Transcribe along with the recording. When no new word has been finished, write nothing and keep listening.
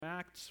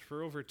Acts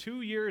for over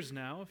 2 years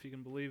now, if you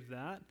can believe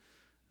that.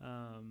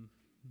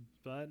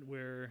 But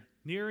we're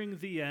nearing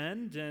the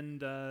end,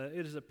 and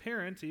it is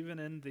apparent even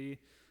in the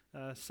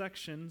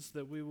sections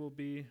that we will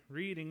be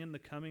reading in the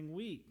coming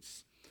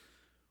weeks.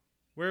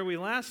 Where we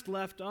last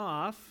left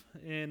off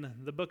in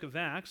the book of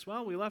Acts,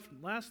 well, we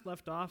last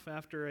left off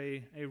after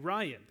a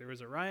riot. There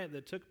was a riot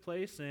that took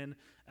place in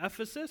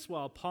Ephesus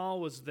while Paul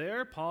was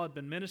there. Paul had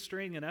been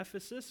ministering in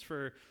Ephesus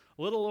for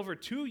a little over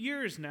 2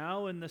 years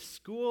now in the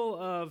school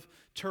of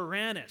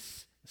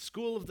Tyrannus, the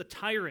school of the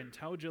tyrant.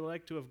 How would you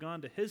like to have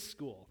gone to his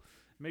school?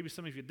 Maybe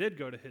some of you did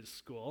go to his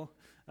school,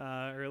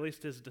 or at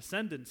least his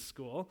descendants'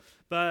 school.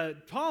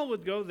 But Paul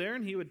would go there,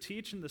 and he would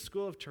teach in the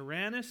school of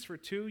Tyrannus for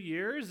 2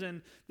 years.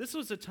 And this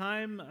was a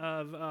time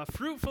of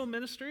fruitful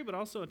ministry, but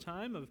also a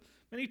time of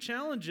many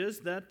challenges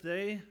that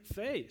they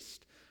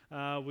faced.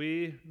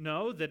 We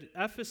know that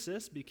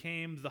Ephesus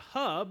became the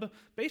hub,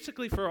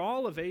 basically for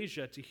all of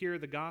Asia to hear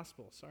the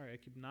gospel. Sorry, I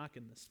keep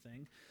knocking this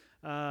thing.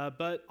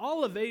 But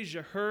all of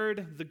Asia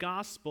heard the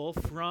gospel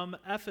from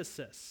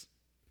Ephesus.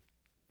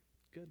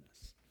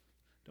 Goodness.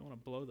 Don't want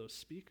to blow those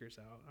speakers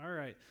out. All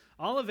right.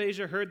 All of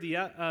Asia heard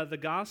the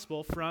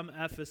gospel from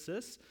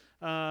Ephesus,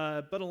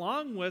 but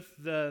along with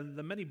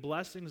the many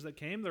blessings that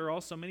came, there are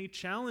also many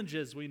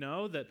challenges. We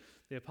know that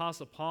the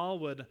Apostle Paul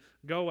would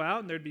go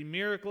out and there'd be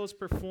miracles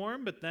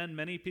performed, but then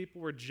many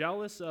people were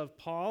jealous of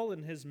Paul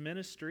and his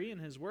ministry and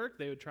his work.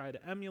 They would try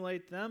to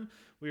emulate them.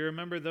 We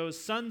remember those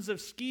sons of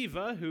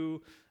Sceva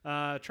who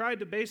tried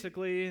to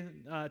basically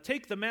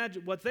take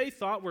what they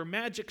thought were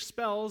magic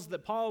spells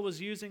that Paul was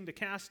using to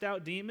cast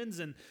out demons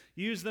and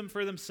use them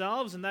for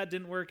themselves, and that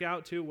didn't work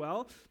out too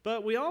well.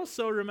 But we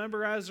also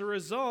remember, as a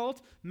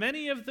result,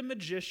 many of the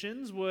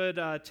magicians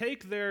would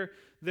take their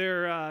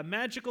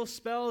magical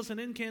spells and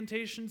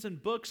incantations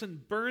and books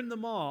and burn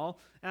them all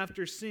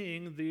after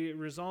seeing the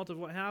result of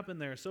what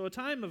happened there. So a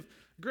time of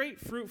great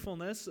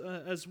fruitfulness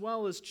as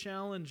well as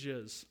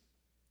challenges.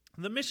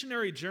 The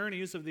missionary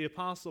journeys of the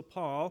Apostle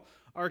Paul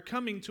are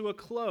coming to a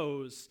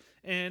close,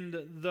 and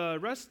the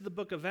rest of the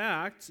book of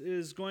Acts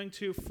is going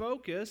to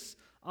focus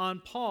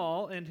on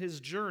Paul and his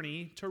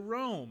journey to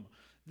Rome.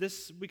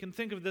 We can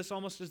think of this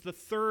almost as the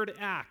third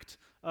act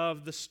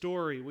of the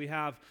story. We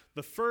have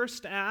the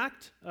first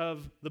act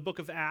of the book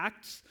of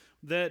Acts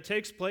that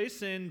takes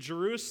place in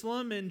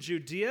Jerusalem and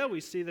Judea.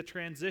 We see the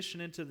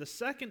transition into the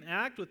second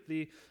act with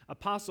the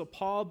Apostle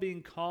Paul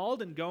being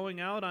called and going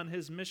out on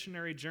his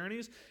missionary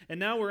journeys. And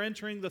now we're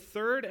entering the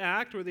third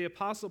act where the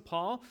Apostle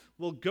Paul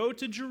will go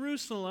to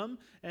Jerusalem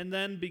and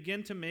then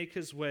begin to make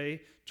his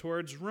way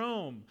towards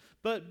Rome.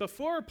 But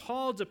before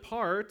Paul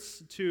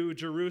departs to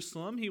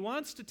Jerusalem, he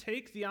wants to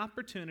take the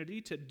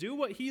opportunity to do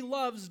what he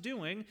loves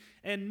doing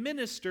and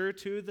minister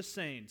to the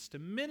saints, to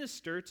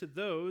minister to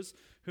those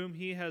whom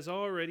he has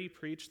already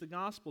preached the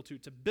gospel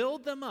to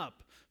build them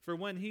up for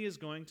when he is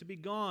going to be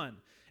gone.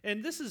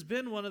 And this has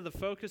been one of the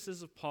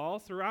focuses of Paul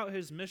throughout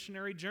his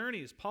missionary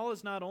journeys. Paul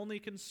is not only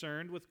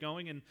concerned with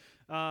going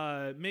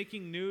and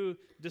making new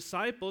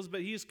disciples,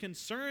 but he's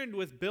concerned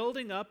with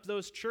building up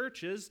those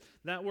churches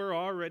that were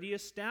already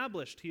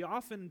established. He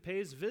often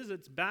pays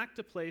visits back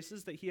to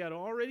places that he had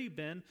already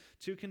been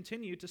to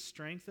continue to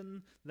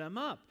strengthen them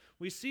up.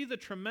 We see the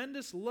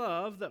tremendous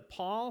love that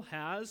Paul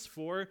has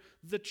for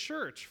the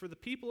church, for the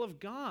people of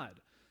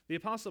God. The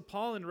Apostle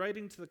Paul, in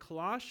writing to the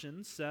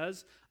Colossians,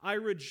 says, "I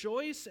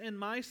rejoice in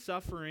my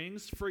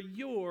sufferings for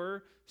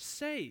your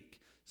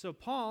sake." So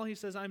Paul, he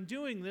says, I'm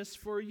doing this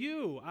for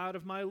you, out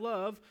of my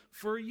love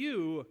for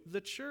you, the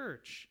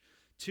church.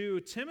 To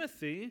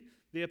Timothy,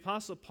 the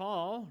Apostle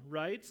Paul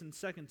writes in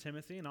 2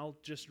 Timothy, and I'll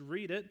just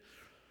read it,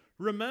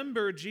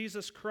 "Remember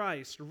Jesus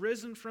Christ,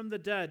 risen from the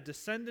dead,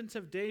 descendant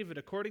of David,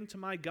 according to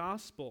my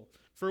gospel,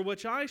 for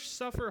which I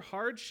suffer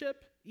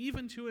hardship,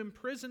 even to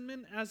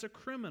imprisonment as a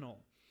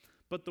criminal.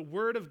 But the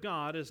word of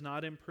God is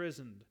not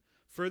imprisoned.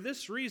 For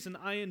this reason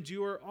I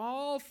endure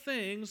all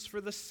things for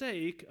the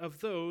sake of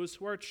those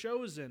who are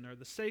chosen," or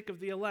the sake of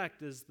the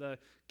elect, as the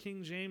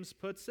King James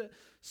puts it,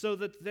 "so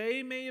that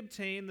they may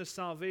obtain the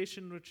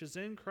salvation which is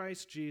in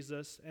Christ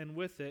Jesus, and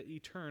with it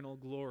eternal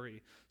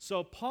glory."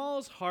 So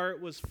Paul's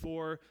heart was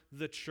for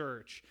the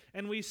church.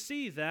 And we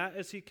see that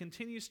as he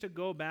continues to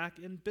go back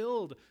and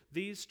build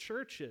these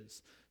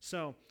churches.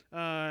 So,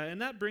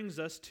 and that brings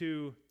us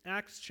to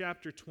Acts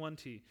chapter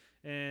 20.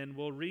 And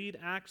we'll read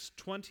Acts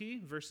 20,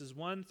 verses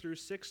 1 through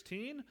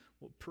 16.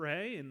 We'll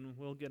pray, and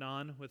we'll get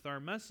on with our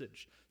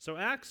message. So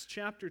Acts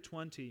chapter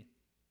 20.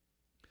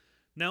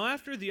 "Now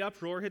after the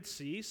uproar had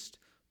ceased,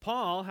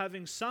 Paul,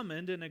 having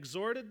summoned and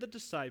exhorted the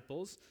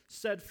disciples,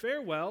 said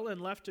farewell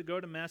and left to go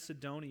to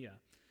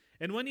Macedonia.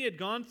 And when he had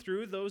gone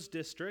through those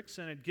districts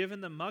and had given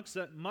them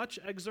much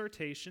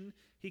exhortation,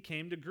 he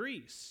came to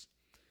Greece.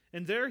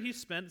 And there he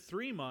spent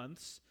 3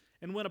 months.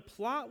 And when a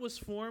plot was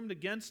formed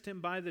against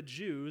him by the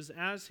Jews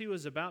as he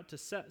was about to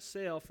set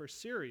sail for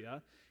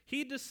Syria,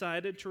 he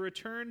decided to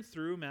return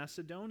through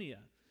Macedonia.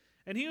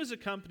 And he was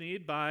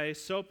accompanied by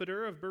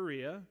Sopater of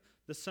Berea,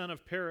 the son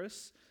of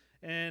Paris,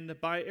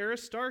 and by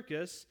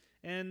Aristarchus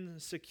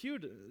and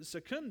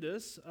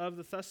Secundus of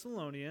the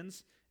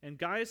Thessalonians, and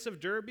Gaius of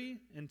Derbe,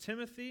 and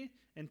Timothy,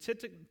 and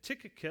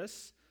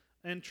Tychicus,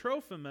 and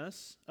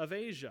Trophimus of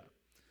Asia.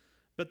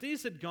 But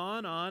these had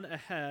gone on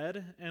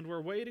ahead and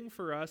were waiting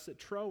for us at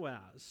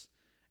Troas.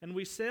 And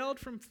we sailed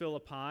from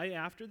Philippi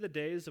after the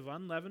days of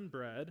unleavened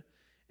bread,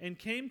 and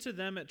came to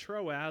them at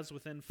Troas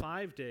within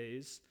 5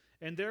 days,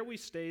 and there we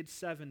stayed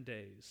 7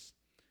 days.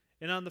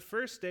 And on the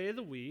first day of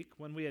the week,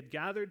 when we had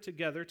gathered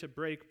together to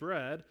break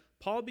bread,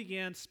 Paul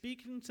began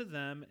speaking to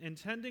them,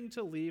 intending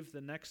to leave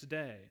the next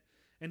day.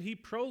 And he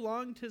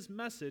prolonged his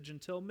message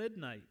until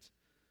midnight.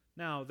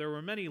 Now there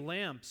were many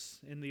lamps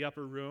in the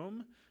upper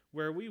room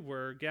where we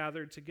were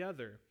gathered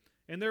together.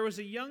 And there was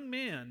a young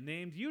man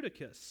named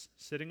Eutychus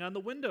sitting on the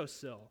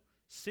windowsill,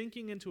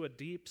 sinking into a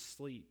deep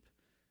sleep.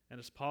 And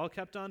as Paul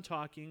kept on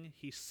talking,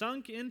 he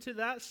sunk into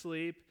that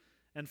sleep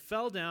and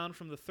fell down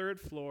from the 3rd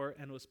floor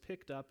and was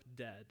picked up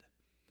dead.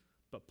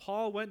 But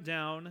Paul went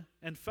down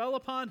and fell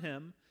upon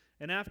him,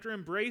 and after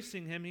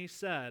embracing him, he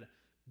said,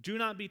 "Do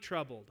not be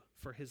troubled,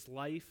 for his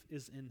life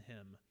is in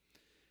him."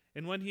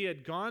 And when he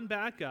had gone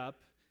back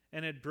up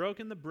and had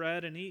broken the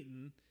bread and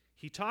eaten,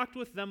 he talked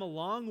with them a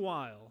long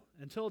while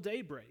until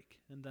daybreak,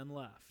 and then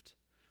left.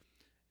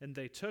 And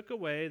they took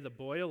away the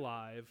boy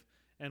alive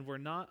and were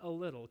not a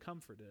little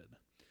comforted.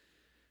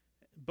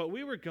 But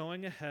we were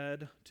going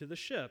ahead to the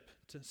ship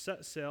to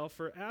set sail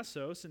for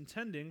Assos,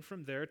 intending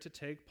from there to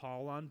take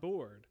Paul on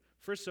board.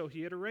 For so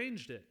he had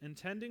arranged it,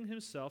 intending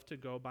himself to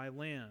go by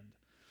land.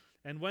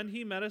 And when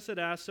he met us at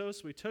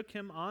Assos, we took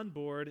him on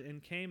board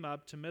and came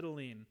up to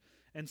Mytilene.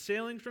 And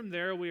sailing from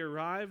there, we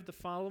arrived the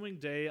following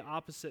day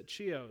opposite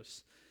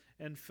Chios.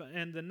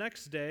 And the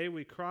next day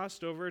we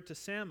crossed over to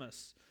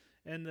Samos.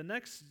 And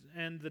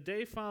the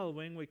day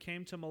following we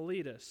came to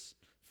Miletus.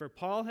 For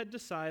Paul had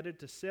decided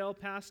to sail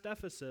past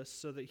Ephesus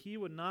so that he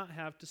would not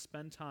have to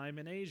spend time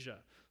in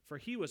Asia. For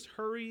he was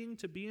hurrying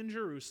to be in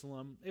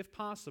Jerusalem, if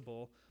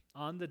possible,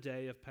 on the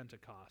day of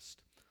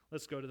Pentecost.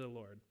 Let's go to the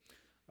Lord.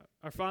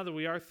 Our Father,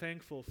 we are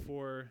thankful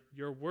for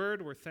your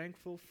word. We're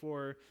thankful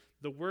for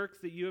the work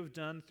that you have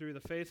done through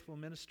the faithful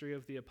ministry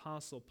of the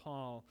Apostle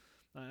Paul.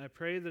 I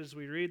pray that as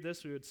we read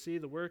this, we would see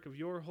the work of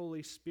your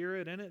Holy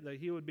Spirit in it, that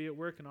he would be at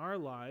work in our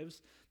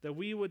lives, that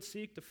we would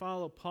seek to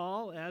follow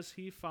Paul as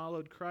he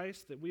followed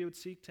Christ, that we would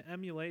seek to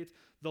emulate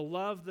the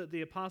love that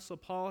the Apostle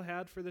Paul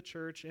had for the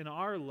church and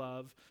our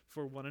love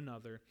for one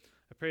another.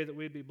 I pray that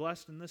we'd be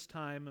blessed in this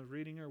time of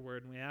reading your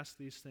word, and we ask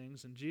these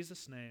things in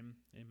Jesus' name,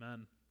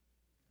 amen.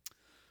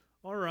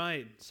 All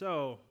right,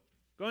 so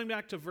going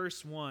back to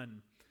verse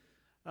 1.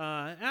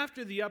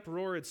 After the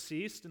uproar had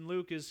ceased, and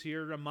Luke is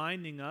here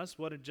reminding us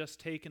what had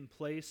just taken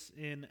place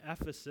in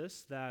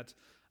Ephesus, that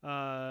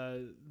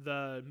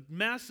the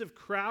massive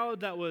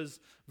crowd that was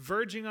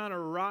verging on a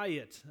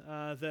riot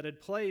that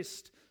had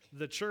placed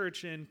the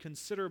church in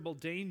considerable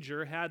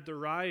danger had the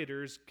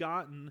rioters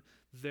gotten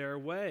their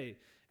way.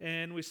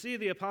 And we see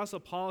the Apostle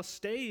Paul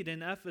stayed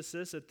in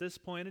Ephesus at this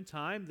point in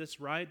time. This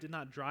riot did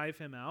not drive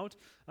him out,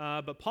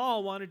 but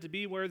Paul wanted to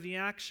be where the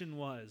action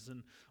was.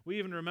 And we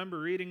even remember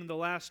reading the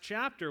last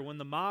chapter when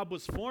the mob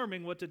was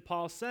forming, what did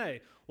Paul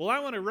say? Well, I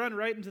want to run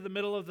right into the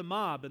middle of the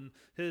mob. And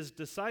his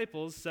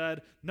disciples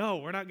said, no,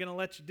 we're not going to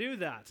let you do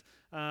that.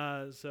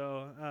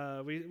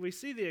 So we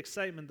see the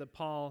excitement that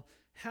Paul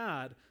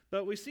had,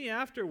 but we see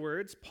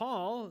afterwards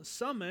Paul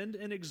summoned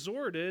and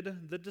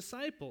exhorted the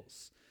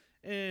disciples.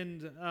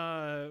 And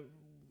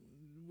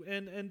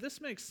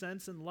this makes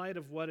sense in light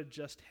of what had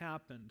just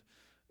happened.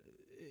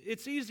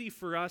 It's easy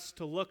for us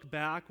to look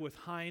back with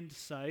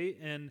hindsight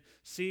and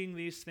seeing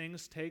these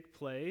things take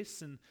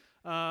place, and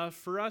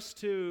for us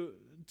to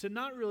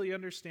not really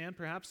understand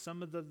perhaps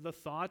some of the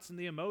thoughts and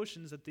the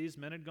emotions that these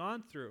men had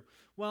gone through.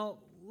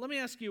 Well, let me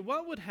ask you,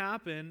 what would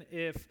happen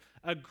if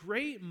a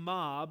great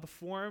mob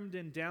formed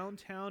in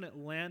downtown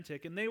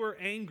Atlantic, and they were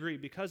angry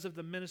because of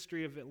the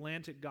ministry of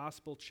Atlantic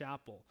Gospel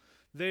Chapel?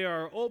 They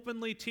are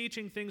openly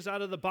teaching things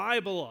out of the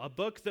Bible, a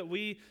book that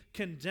we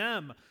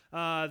condemn.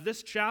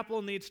 This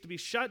chapel needs to be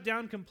shut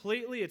down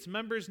completely. Its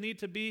members need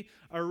to be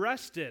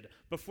arrested,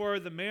 before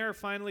the mayor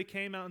finally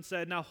came out and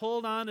said, now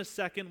hold on a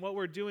second, what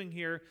we're doing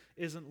here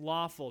isn't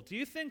lawful. Do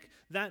you think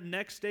that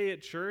next day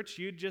at church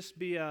you'd just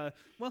be,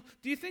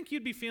 do you think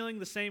you'd be feeling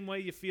the same way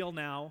you feel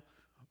now?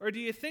 Or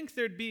do you think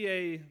there'd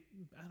be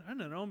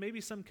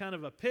maybe some kind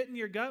of a pit in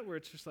your gut where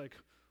it's just like,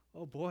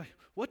 oh boy,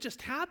 what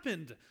just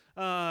happened?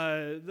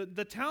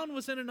 The town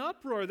was in an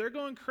uproar. They're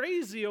going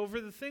crazy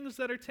over the things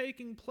that are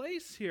taking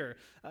place here.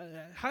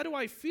 How do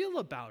I feel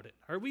about it?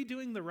 Are we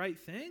doing the right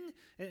thing?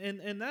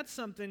 And that's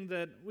something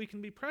that we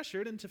can be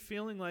pressured into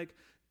feeling like,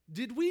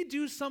 did we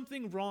do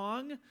something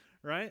wrong?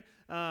 Right?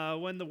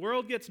 When the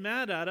world gets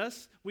mad at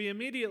us, we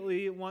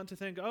immediately want to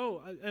think,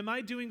 oh, am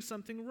I doing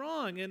something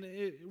wrong? And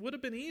it would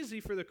have been easy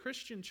for the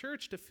Christian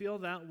church to feel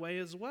that way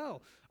as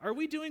well. Are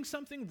we doing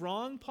something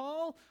wrong,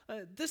 Paul?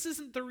 This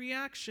isn't the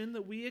reaction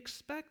that we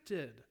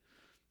expected.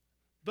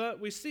 But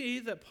we see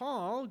that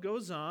Paul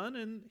goes on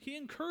and he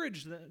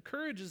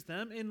encourages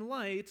them in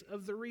light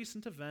of the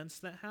recent events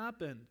that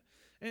happened.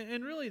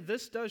 And really,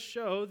 this does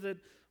show that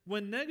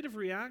when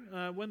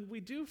when we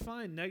do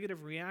find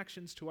negative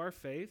reactions to our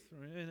faith,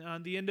 right,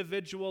 on the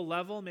individual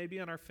level, maybe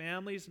on our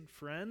families and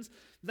friends,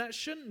 that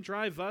shouldn't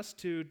drive us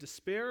to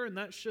despair, and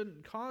that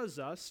shouldn't cause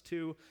us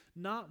to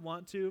not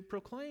want to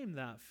proclaim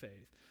that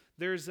faith.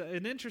 There's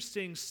an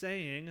interesting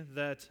saying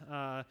that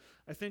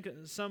I think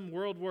some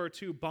World War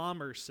II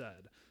bomber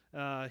said.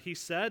 He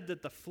said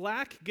that the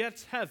flak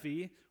gets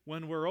heavy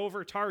when we're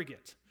over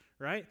target.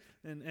 Right?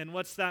 And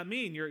what's that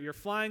mean? You're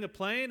flying a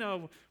plane.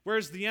 Oh,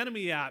 where's the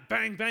enemy at?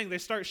 Bang, bang. They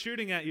start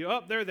shooting at you.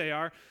 Oh, there they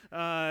are.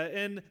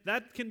 And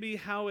that can be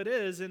how it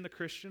is in the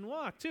Christian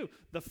walk, too.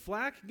 The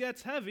flak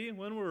gets heavy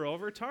when we're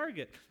over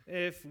target.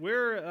 If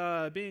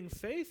we're being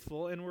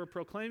faithful and we're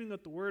proclaiming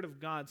what the Word of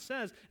God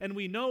says, and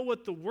we know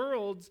what the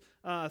world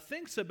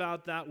thinks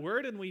about that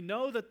Word, and we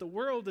know that the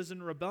world is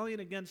in rebellion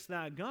against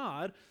that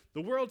God, the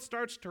world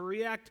starts to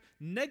react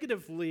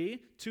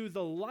negatively to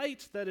the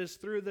light that is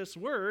through this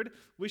Word.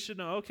 We should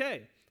know,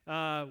 okay,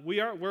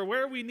 we're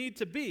where we need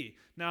to be.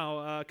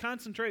 Now,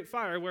 concentrate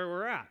fire where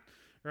we're at,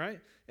 right?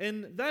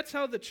 And that's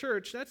how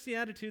that's the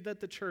attitude that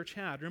the church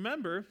had.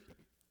 Remember,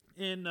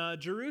 in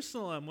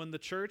Jerusalem, when the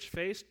church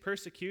faced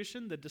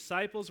persecution, the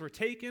disciples were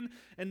taken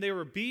and they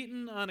were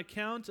beaten on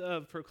account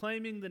of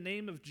proclaiming the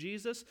name of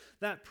Jesus.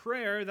 That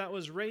prayer that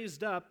was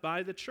raised up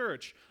by the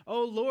church,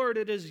 "O Lord,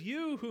 it is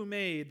you who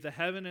made the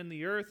heaven and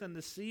the earth and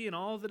the sea and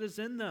all that is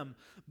in them,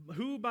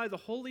 who by the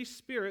Holy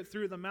Spirit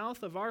through the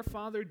mouth of our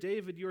father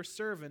David your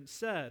servant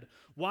said,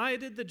 why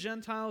did the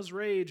Gentiles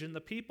rage and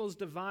the peoples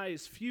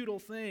devise futile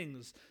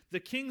things? The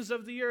kings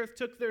of the earth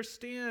took their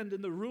stand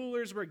and the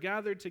rulers were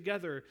gathered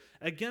together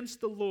against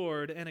the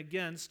Lord and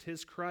against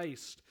his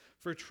Christ.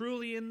 For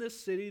truly in this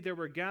city there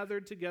were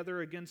gathered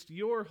together against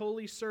your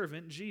holy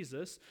servant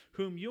Jesus,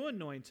 whom you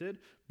anointed,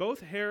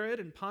 both Herod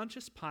and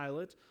Pontius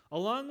Pilate,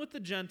 along with the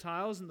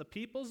Gentiles and the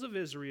peoples of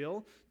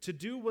Israel, to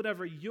do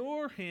whatever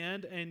your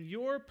hand and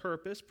your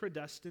purpose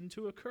predestined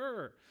to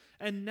occur.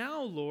 And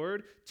now,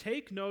 Lord,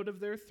 take note of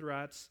their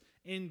threats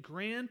and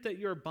grant that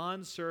your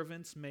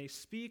bondservants may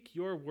speak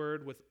your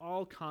word with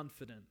all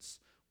confidence,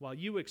 while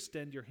you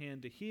extend your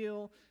hand to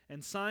heal,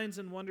 and signs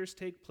and wonders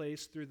take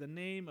place through the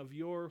name of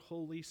your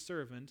holy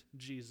servant,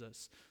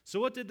 Jesus."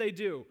 So what did they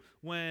do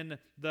when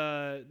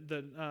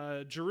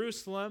the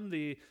Jerusalem,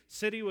 the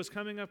city, was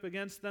coming up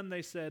against them?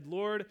 They said,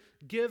 "Lord,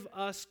 give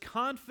us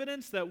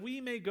confidence that we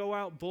may go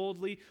out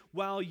boldly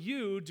while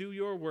you do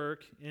your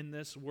work in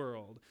this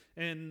world."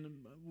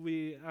 And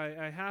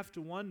I have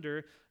to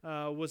wonder,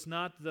 was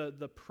not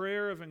the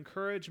prayer of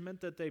encouragement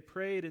that they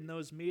prayed in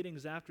those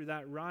meetings after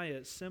that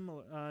riot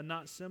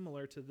not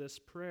similar to this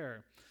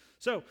prayer?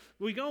 So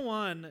we go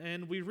on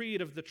and we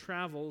read of the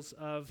travels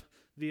of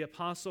the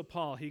Apostle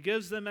Paul. He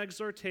gives them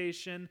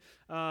exhortation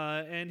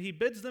and he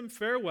bids them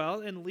farewell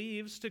and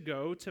leaves to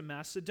go to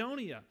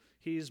Macedonia.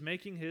 He's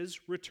making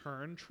his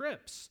return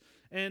trips.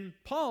 And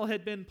Paul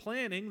had been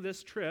planning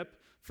this trip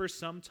for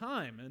some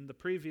time. In the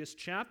previous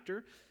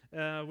chapter,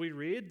 we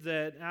read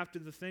that after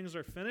the things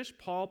are finished,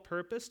 Paul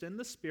purposed in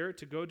the Spirit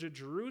to go to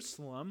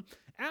Jerusalem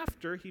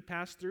after he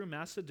passed through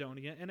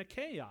Macedonia and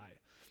Achaia,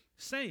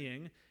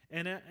 saying,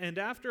 and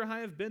after I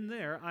have been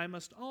there, I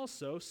must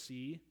also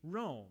see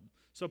Rome.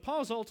 So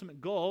Paul's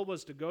ultimate goal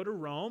was to go to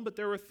Rome, but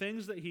there were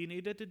things that he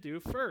needed to do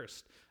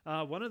first.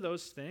 One of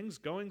those things,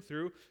 going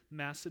through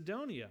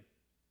Macedonia.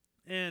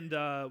 And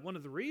one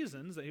of the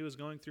reasons that he was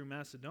going through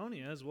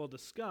Macedonia, as we'll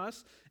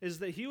discuss, is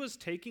that he was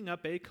taking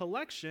up a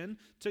collection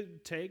to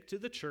take to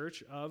the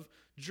church of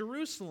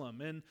Jerusalem.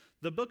 In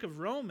the book of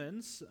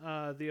Romans,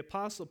 the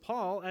Apostle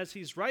Paul, as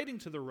he's writing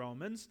to the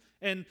Romans,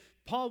 and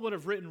Paul would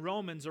have written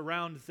Romans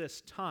around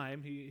this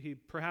time. He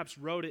perhaps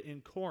wrote it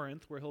in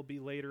Corinth, where he'll be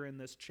later in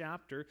this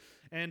chapter.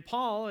 And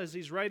Paul, as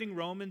he's writing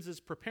Romans, is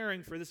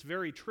preparing for this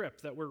very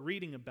trip that we're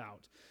reading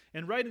about.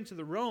 And writing to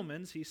the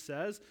Romans, he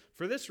says,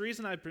 "For this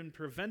reason I've been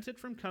prevented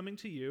from coming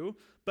to you,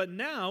 but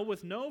now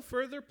with no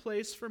further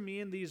place for me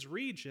in these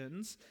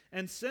regions,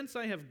 and since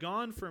I have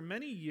gone for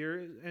many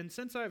years, and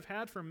since I have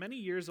had for many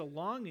years a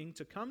longing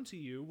to come to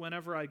you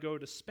whenever I go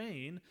to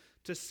Spain,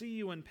 to see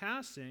you in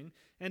passing,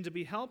 and to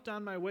be helped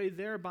on my way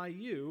there by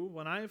you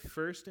when I have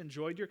first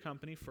enjoyed your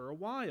company for a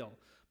while.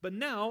 But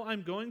now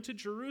I'm going to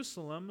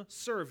Jerusalem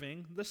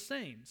serving the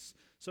saints."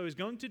 So he's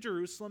going to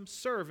Jerusalem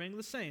serving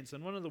the saints.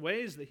 And one of the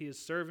ways that he is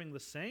serving the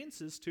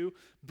saints is to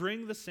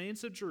bring the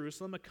saints of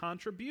Jerusalem a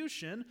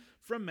contribution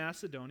from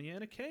Macedonia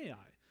and Achaia.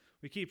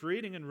 We keep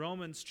reading in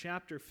Romans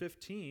chapter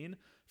 15,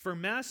 "For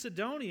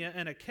Macedonia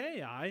and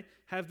Achaia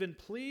have been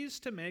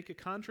pleased to make a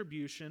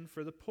contribution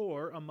for the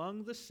poor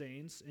among the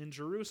saints in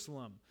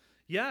Jerusalem.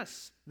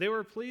 Yes, they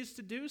were pleased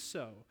to do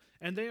so,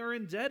 and they are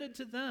indebted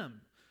to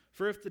them.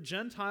 For if the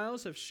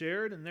Gentiles have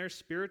shared in their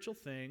spiritual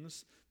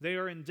things, they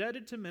are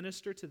indebted to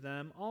minister to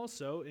them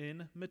also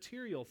in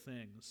material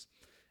things."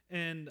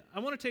 And I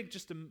want to take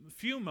just a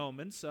few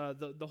moments.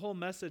 The whole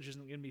message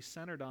isn't going to be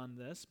centered on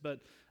this,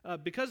 but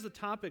because the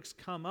topics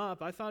come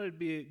up, I thought it'd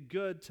be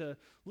good to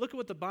look at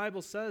what the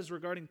Bible says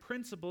regarding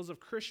principles of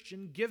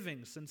Christian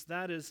giving, since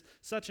that is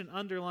such an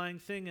underlying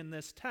thing in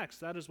this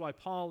text. That is why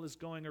Paul is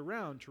going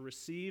around to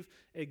receive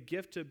a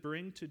gift to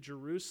bring to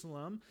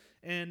Jerusalem.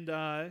 And,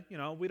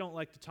 we don't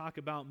like to talk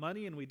about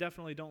money, and we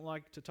definitely don't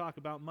like to talk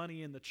about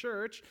money in the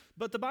church,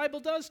 but the Bible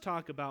does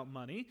talk about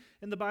money,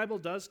 and the Bible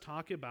does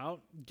talk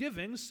about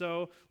giving.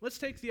 So let's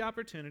take the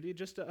opportunity,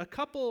 just a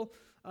couple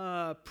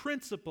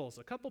principles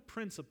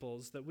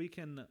that we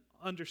can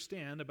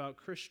understand about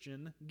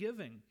Christian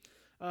giving.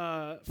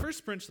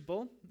 First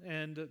principle,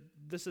 and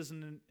this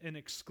isn't an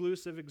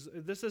exhaustive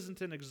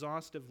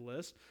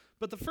list,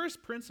 but the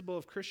first principle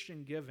of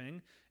Christian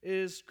giving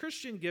is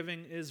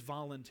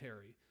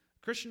voluntary.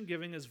 Christian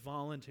giving is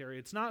voluntary.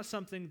 It's not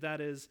something that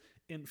is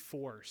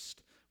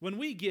enforced. When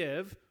we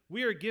give,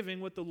 we are giving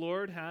what the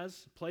Lord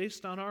has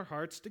placed on our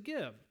hearts to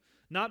give.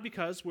 Not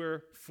because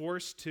we're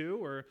forced to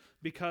or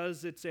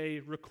because it's a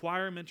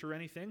requirement or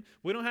anything.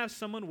 We don't have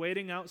someone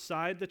waiting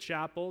outside the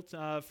chapel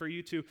for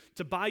you to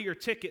buy your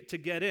ticket to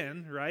get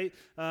in, right?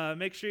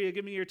 Make sure you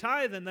give me your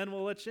tithe and then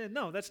we'll let you in.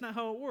 No, that's not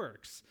how it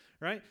works,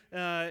 right?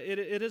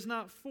 It is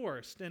not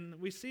forced. And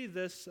we see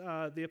this,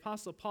 the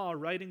Apostle Paul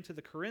writing to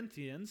the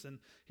Corinthians, and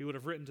he would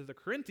have written to the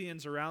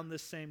Corinthians around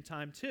this same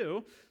time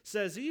too,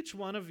 says each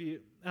one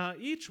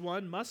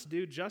must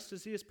do just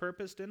as he has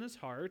purposed in his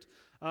heart,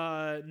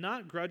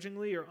 not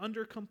grudgingly or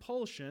under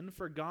compulsion,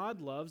 for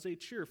God loves a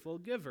cheerful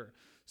giver.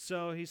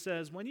 So he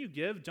says, when you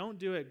give, don't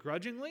do it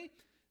grudgingly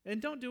and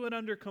don't do it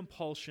under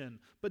compulsion,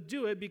 but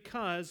do it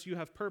because you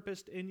have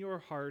purposed in your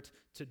heart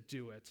to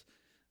do it,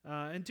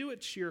 and do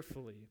it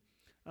cheerfully.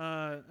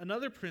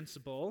 Another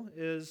principle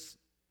is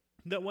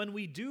that when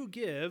we do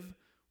give,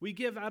 we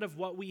give out of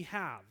what we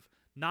have,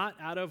 not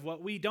out of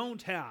what we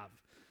don't have.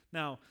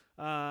 Now,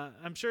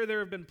 I'm sure there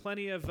have been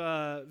plenty of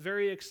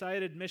very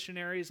excited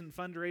missionaries and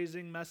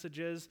fundraising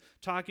messages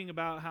talking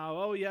about how,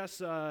 oh yes,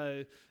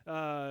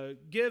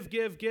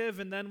 give,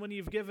 and then when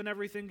you've given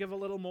everything, give a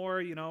little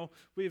more.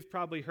 We've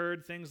probably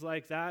heard things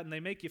like that, and they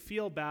make you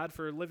feel bad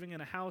for living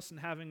in a house and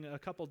having a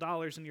couple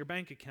dollars in your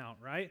bank account,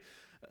 right?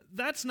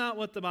 That's not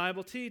what the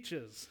Bible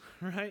teaches,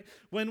 right?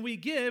 When we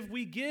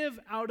give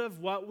out of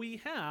what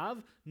we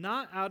have,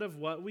 not out of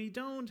what we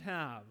don't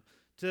have.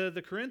 To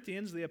the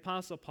Corinthians, the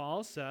Apostle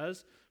Paul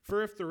says,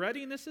 for if the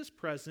readiness is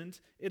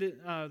present,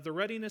 the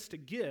readiness to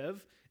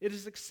give, it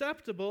is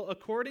acceptable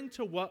according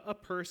to what a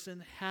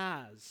person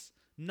has,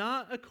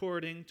 not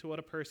according to what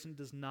a person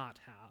does not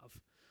have.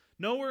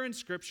 Nowhere in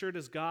Scripture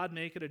does God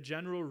make it a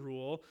general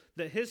rule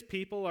that his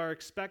people are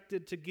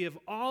expected to give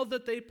all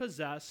that they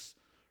possess.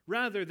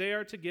 Rather, they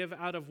are to give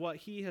out of what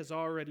he has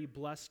already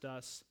blessed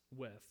us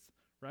with.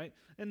 Right?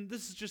 And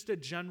this is just a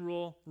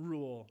general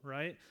rule,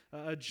 right?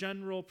 A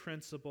general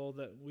principle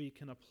that we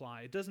can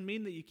apply. It doesn't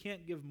mean that you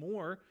can't give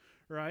more,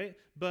 right?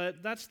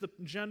 But that's the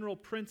general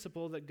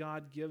principle that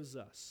God gives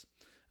us.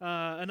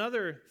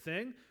 Another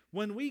thing,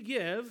 when we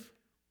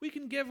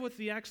can give with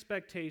the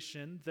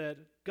expectation that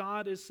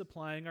God is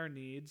supplying our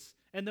needs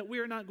and that we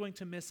are not going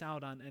to miss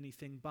out on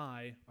anything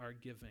by our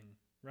giving,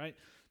 right?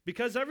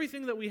 Because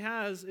everything that we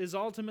have is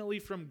ultimately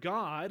from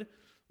God,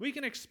 we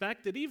can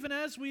expect that even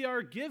as we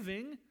are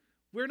giving,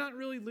 we're not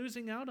really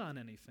losing out on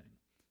anything.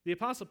 The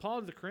Apostle Paul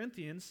to the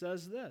Corinthians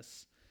says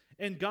this,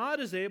 and God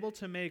is able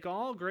to make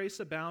all grace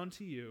abound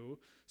to you,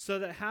 so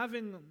that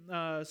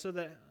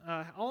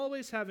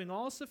always having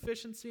all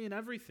sufficiency in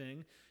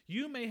everything,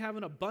 you may have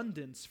an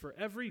abundance for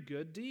every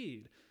good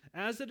deed.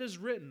 As it is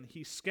written,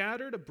 he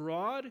scattered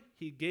abroad,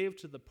 he gave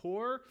to the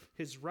poor,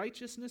 his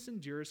righteousness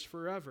endures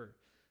forever.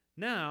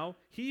 Now,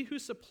 he who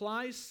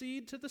supplies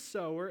seed to the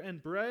sower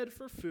and bread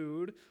for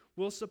food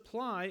will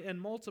supply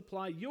and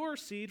multiply your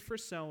seed for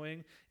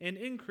sowing and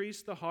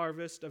increase the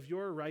harvest of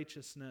your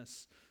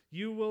righteousness.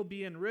 You will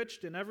be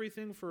enriched in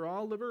everything for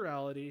all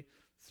liberality,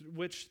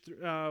 which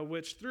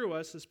through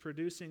us is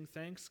producing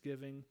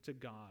thanksgiving to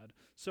God.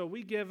 So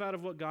we give out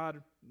of what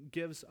God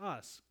gives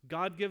us.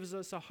 God gives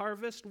us a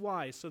harvest.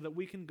 Why? So that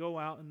we can go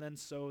out and then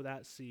sow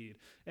that seed.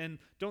 And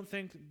don't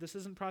think this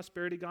isn't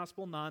prosperity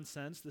gospel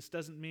nonsense. This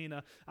doesn't mean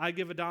I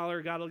give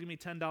 $1, God will give me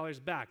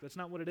 $10 back. That's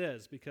not what it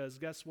is, because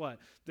guess what?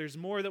 There's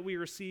more that we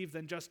receive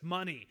than just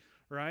money,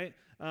 right?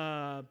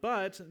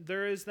 But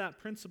there is that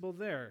principle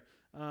there.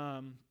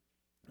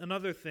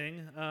 Another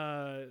thing,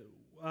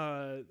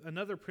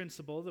 another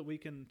principle that we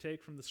can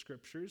take from the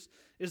Scriptures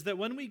is that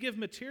when we give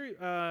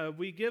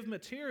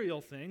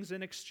material things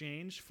in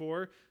exchange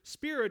for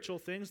spiritual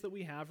things that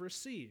we have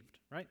received,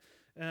 right?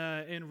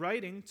 In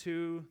writing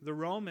to the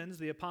Romans,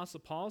 the Apostle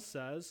Paul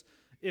says,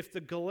 if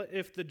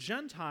the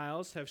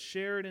Gentiles have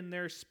shared in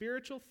their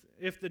spiritual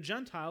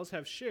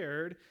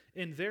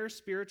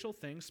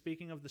things,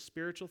 speaking of the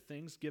spiritual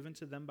things given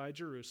to them by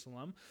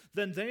Jerusalem,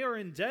 then they are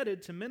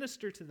indebted to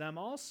minister to them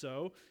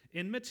also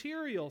in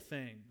material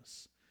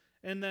things.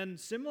 And then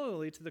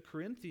similarly to the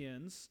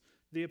Corinthians,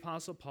 the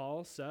Apostle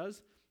Paul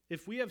says,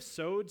 if we have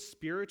sowed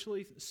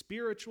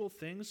spiritual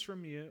things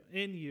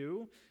in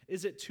you,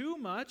 is it too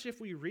much if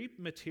we reap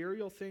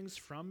material things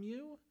from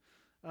you?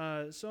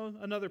 So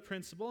another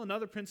principle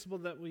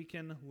that we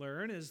can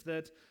learn is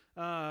that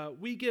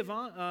we give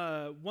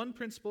one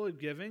principle of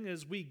giving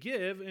is we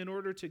give in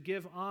order to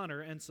give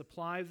honor and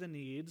supply the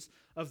needs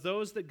of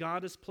those that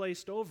God has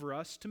placed over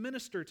us to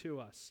minister to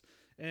us.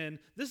 And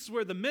this is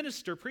where the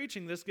minister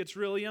preaching this gets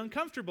really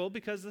uncomfortable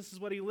because this is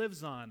what he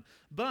lives on.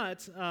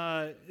 But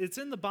it's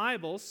in the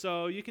Bible,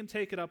 so you can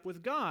take it up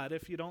with God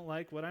if you don't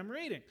like what I'm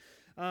reading.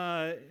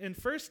 In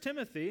 1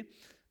 Timothy,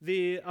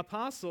 the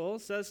apostle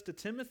says to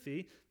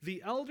Timothy,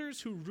 "The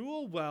elders who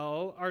rule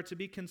well are to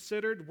be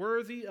considered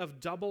worthy of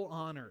double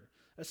honor,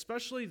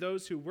 especially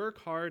those who work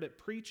hard at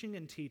preaching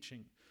and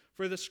teaching.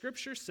 For the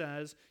scripture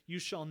says, 'You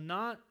shall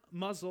not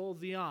muzzle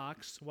the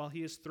ox while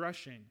he is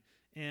threshing,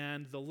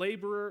 and the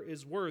laborer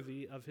is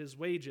worthy of his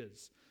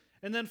wages.'"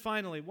 And then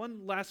finally,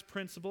 one last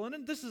principle,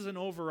 and this is an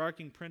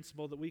overarching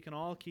principle that we can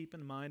all keep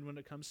in mind when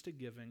it comes to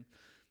giving.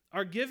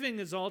 Our giving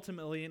is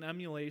ultimately an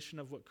emulation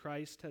of what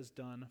Christ has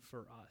done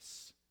for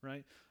us,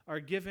 right?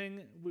 Our giving,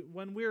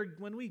 when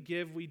we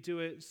give, we do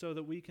it so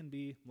that we can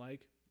be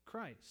like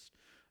Christ.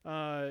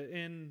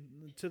 To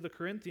the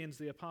Corinthians,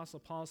 the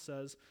Apostle Paul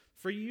says,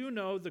 "For you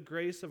know the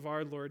grace of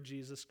our Lord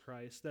Jesus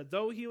Christ, that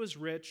though he was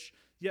rich,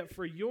 yet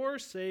for your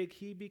sake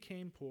he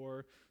became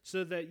poor,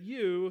 so that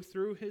you,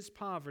 through his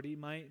poverty,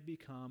 might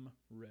become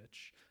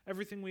rich."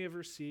 Everything we have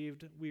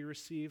received, we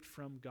received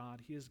from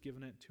God. He has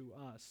given it to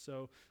us.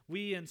 So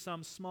we, in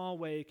some small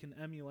way, can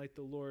emulate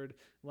the Lord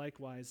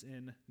likewise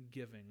in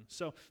giving.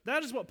 So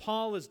that is what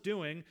Paul is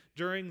doing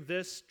during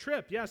this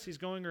trip. Yes, he's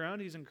going around,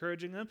 he's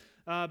encouraging them,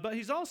 but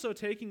he's also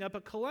taking up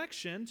a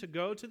collection to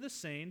go to the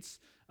saints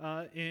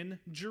in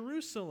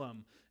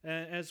Jerusalem,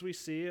 as we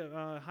see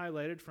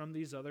highlighted from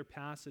these other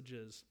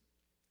passages.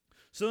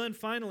 So then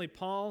finally,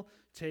 Paul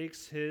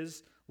takes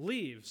his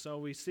leave. So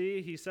we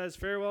see he says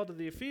farewell to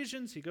the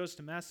Ephesians. He goes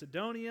to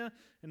Macedonia,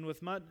 and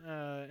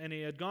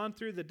he had gone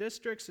through the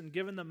districts and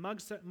given them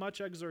much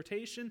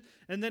exhortation.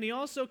 And then he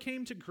also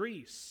came to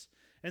Greece.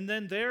 And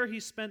then there he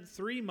spent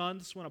 3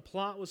 months when a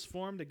plot was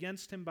formed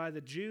against him by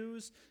the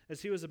Jews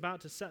as he was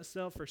about to set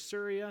sail for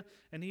Syria,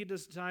 and he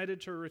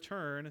decided to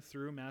return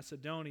through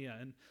Macedonia.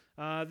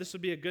 And this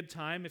would be a good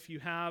time if you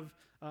have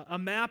a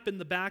map in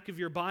the back of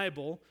your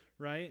Bible,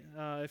 right?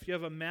 If you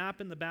have a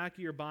map in the back of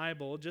your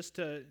Bible, just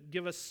to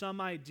give us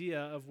some idea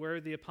of where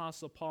the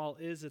Apostle Paul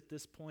is at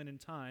this point in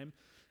time.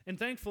 And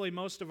thankfully,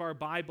 most of our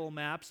Bible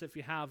maps, if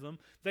you have them,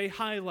 they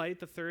highlight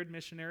the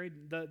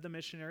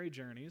missionary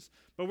journeys.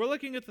 But we're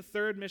looking at the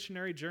third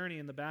missionary journey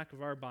in the back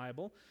of our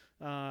Bible.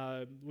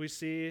 We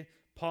see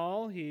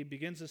Paul. He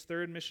begins his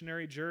third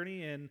missionary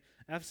journey in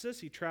Ephesus.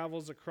 He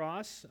travels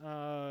across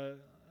the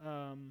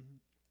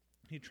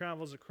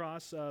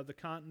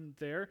continent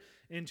there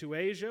into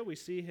Asia. We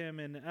see him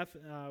in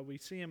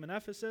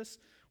Ephesus.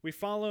 We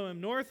follow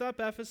him north up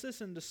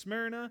Ephesus into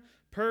Smyrna,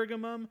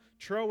 Pergamum,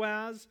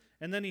 Troas,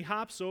 and then he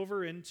hops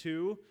over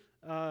into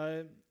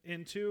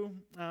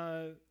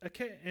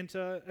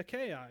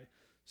Achaia,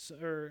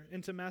 or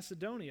into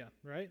Macedonia,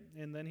 right?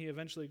 And then he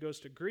eventually goes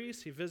to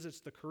Greece. He visits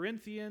the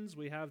Corinthians.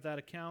 We have that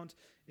account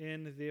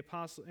in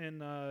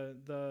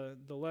the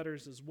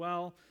letters as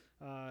well.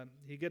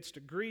 He gets to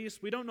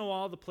Greece. We don't know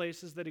all the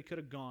places that he could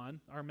have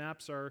gone. Our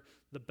maps are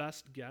the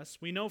best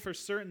guess. We know for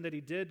certain that he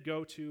did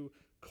go to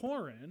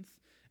Corinth,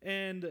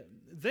 and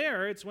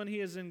there it's when he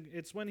is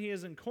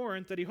in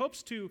Corinth that he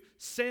hopes to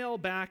sail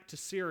back to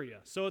Syria.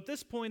 So at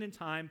this point in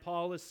time,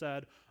 Paul has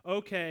said,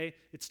 "Okay,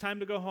 it's time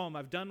to go home.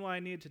 I've done what I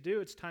need to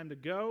do. It's time to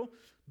go."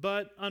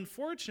 But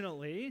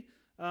unfortunately,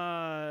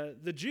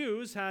 the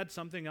Jews had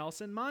something else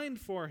in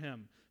mind for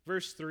him.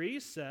 Verse 3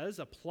 says,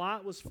 "A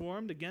plot was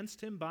formed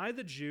against him by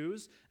the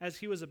Jews as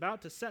he was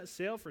about to set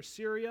sail for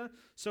Syria,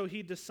 so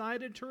he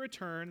decided to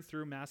return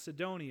through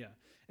Macedonia."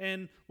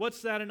 And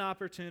what's that an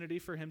opportunity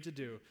for him to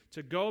do?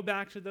 To go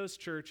back to those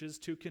churches,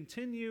 to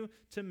continue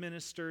to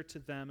minister to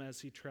them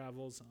as he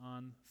travels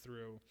on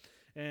through.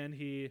 And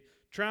he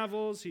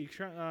travels,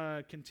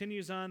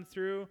 continues on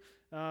through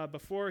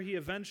before he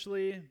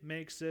eventually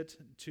makes it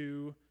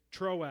to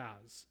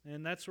Troas,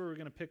 and that's where we're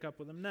going to pick up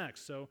with him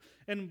next. So,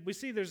 and we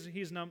see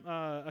he's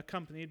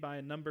accompanied by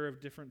a number of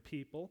different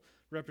people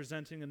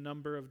representing a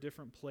number of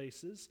different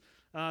places.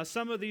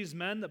 Some of these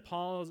men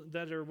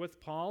that are with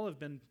Paul have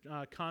been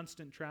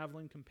constant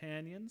traveling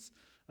companions.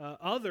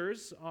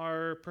 Others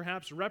are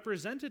perhaps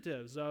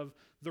representatives of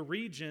the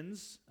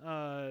regions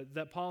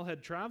that Paul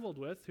had traveled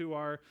with, who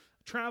are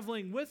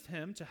traveling with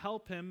him to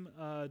help him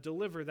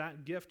deliver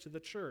that gift to the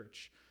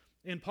church.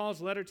 In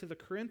Paul's letter to the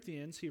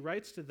Corinthians, he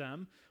writes to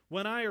them,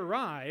 "When I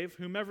arrive,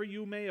 whomever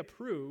you may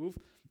approve,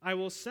 I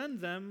will send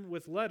them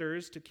with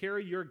letters to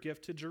carry your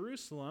gift to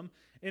Jerusalem,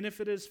 and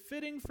if it is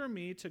fitting for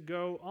me to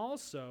go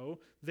also,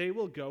 they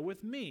will go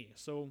with me."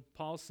 So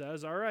Paul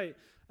says, all right,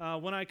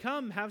 when I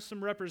come, have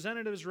some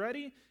representatives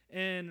ready,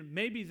 and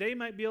maybe they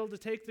might be able to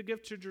take the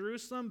gift to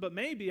Jerusalem, but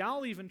maybe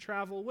I'll even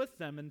travel with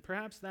them, and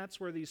perhaps that's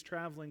where these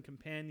traveling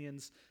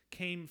companions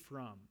came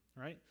from,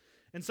 right?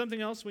 And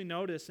something else we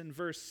notice in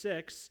verse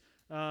 6,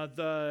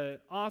 the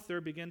author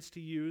begins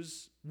to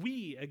use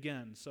we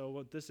again. So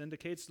what this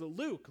indicates that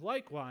Luke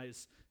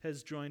likewise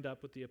has joined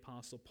up with the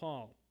Apostle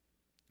Paul.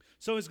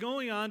 So he's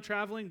going on,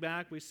 traveling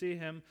back. We see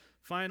him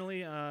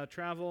finally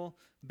travel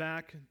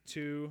back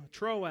to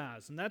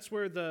Troas. And that's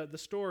where the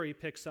story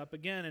picks up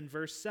again in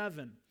verse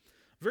 7.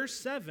 Verse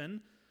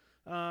 7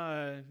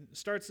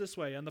 starts this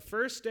way. On the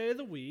first day of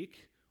the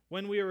week,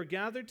 when we were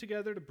gathered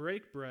together to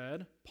break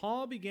bread,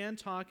 Paul began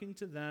talking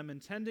to them,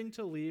 intending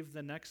to leave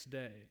the next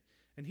day.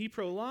 And he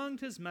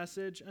prolonged his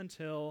message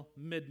until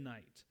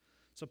midnight.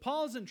 So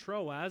Paul's in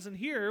Troas, and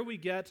here we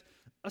get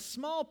a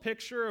small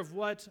picture of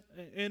what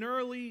an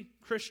early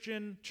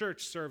Christian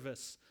church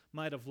service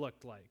might have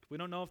looked like. We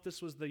don't know if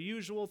this was the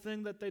usual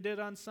thing that they did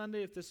on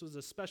Sunday, if this was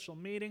a special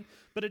meeting,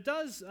 but it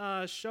does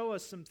show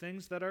us some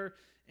things that are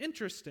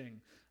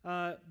interesting.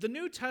 The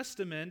New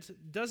Testament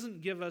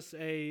doesn't give us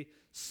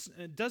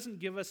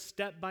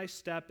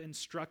step-by-step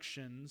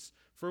instructions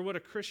for what a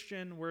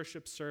Christian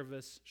worship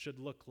service should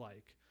look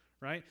like.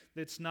 Right?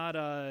 It's not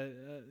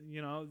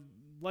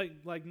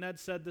like Ned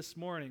said this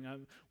morning,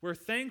 we're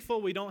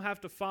thankful we don't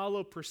have to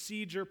follow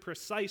procedure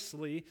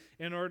precisely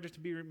in order to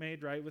be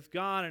made right with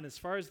God. And as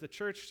far as the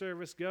church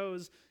service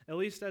goes, at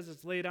least as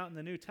it's laid out in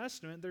the New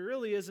Testament, there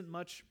really isn't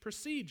much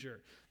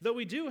procedure. Though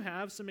we do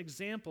have some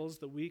examples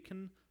that we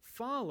can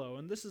follow,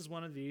 and this is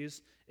one of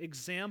these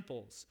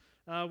examples.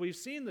 We've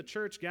seen the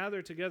church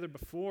gather together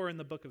before in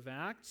the book of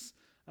Acts,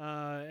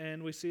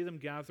 and we see them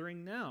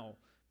gathering now.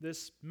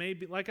 This may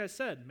be, like I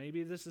said,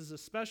 maybe this is a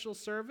special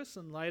service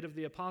in light of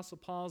the Apostle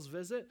Paul's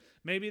visit.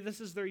 Maybe this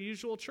is their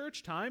usual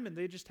church time and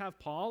they just have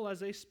Paul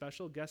as a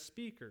special guest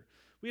speaker.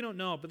 We don't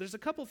know, but there's a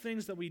couple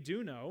things that we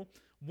do know.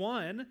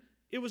 One,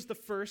 it was the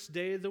first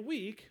day of the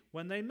week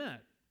when they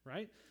met,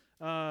 right?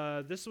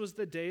 This was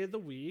the day of the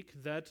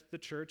week that the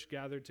church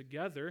gathered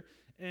together.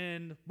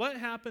 And what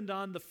happened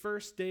on the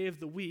first day of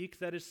the week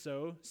that is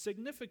so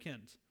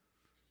significant?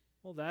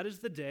 Well, that is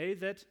the day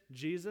that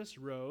Jesus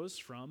rose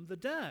from the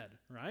dead,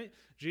 right?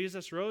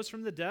 Jesus rose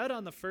from the dead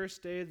on the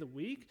first day of the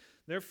week.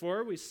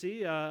 Therefore, we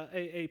see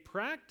a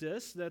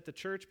practice that the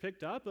church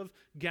picked up of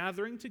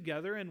gathering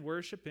together and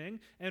worshiping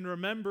and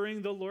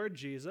remembering the Lord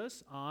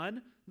Jesus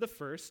on the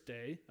first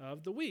day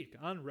of the week,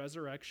 on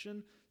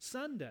Resurrection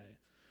Sunday.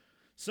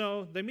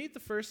 So they meet the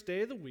first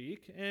day of the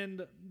week,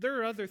 and there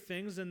are other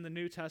things in the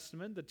New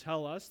Testament that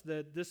tell us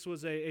that this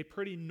was a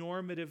pretty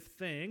normative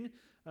thing.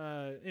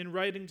 In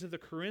writing to the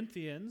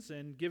Corinthians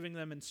and giving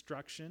them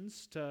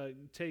instructions to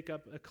take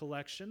up a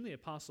collection, the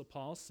Apostle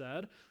Paul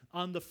said,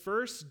 on the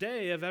first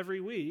day of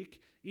every week,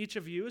 each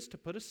of you is to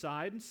put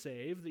aside and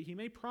save, that he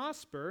may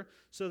prosper,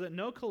 so that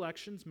no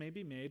collections may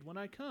be made when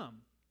I come.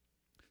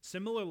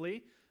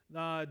 Similarly,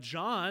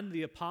 John,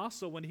 the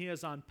apostle, when he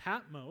is on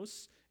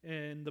Patmos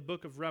in the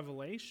book of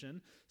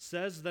Revelation,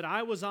 says that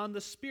I was in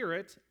the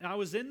Spirit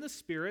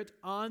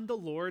on the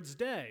Lord's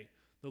day.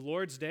 The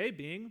Lord's Day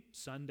being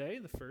Sunday,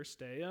 the first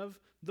day of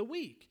the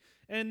week.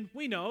 And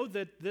we know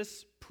that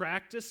this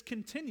practice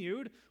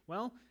continued,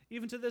 well,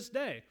 even to this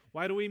day.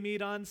 Why do we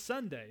meet on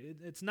Sunday?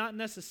 It's not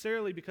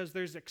necessarily because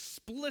there's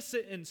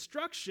explicit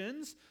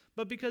instructions,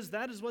 but because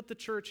that is what the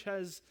church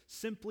has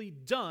simply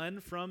done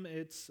from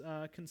its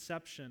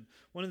conception.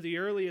 One of the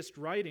earliest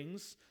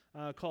writings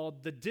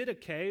called the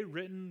Didache,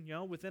 written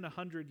within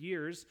 100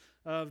 years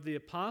of the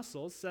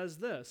apostles, says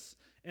this: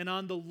 and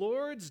on the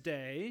Lord's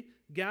day,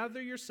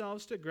 gather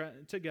yourselves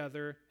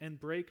together and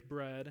break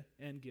bread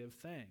and give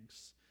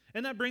thanks.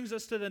 And that brings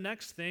us to the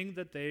next thing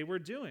that they were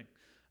doing.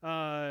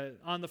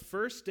 On the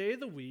first day of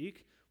the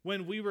week,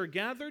 when we were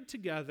gathered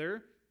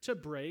together to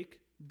break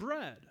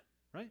bread,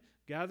 right?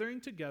 Gathering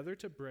together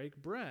to break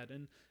bread.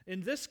 And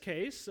in this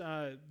case,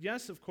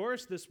 yes, of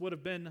course, this would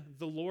have been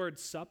the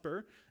Lord's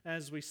Supper,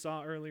 as we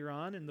saw earlier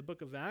on in the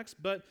book of Acts,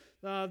 but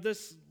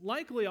this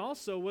likely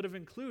also would have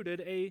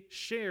included a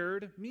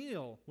shared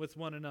meal with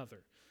one another.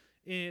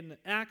 In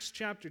Acts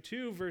chapter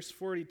 2, verse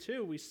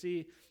 42, we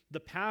see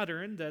the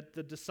pattern that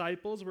the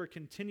disciples were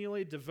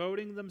continually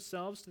devoting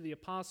themselves to the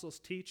apostles'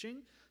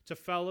 teaching, to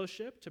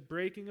fellowship, to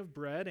breaking of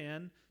bread,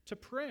 and to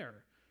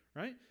prayer,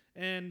 right?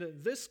 And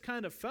this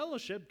kind of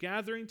fellowship,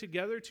 gathering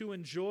together to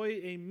enjoy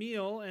a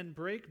meal and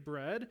break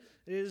bread,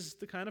 is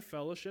the kind of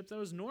fellowship that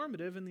was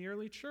normative in the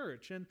early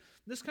church. And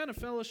this kind of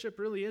fellowship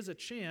really is a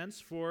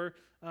chance for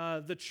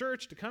the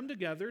church to come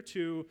together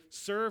to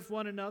serve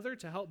one another,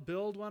 to help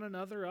build one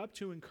another up,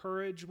 to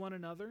encourage one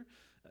another.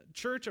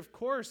 Church, of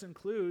course,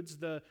 includes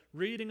the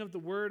reading of the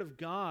Word of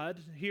God,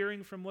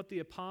 hearing from what the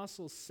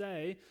apostles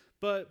say,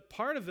 but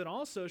part of it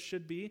also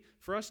should be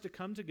for us to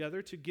come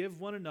together to give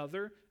one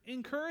another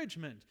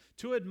encouragement,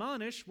 to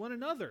admonish one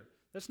another.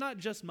 That's not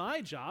just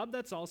my job,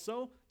 that's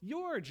also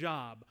your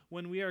job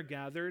when we are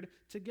gathered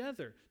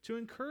together, to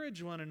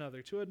encourage one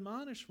another, to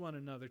admonish one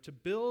another, to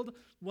build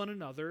one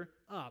another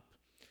up.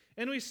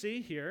 And we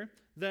see here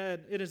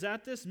that it is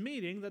at this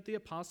meeting that the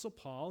Apostle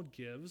Paul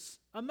gives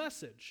a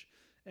message.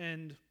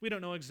 And we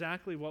don't know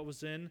exactly what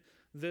was in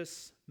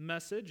this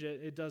message.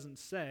 It doesn't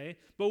say.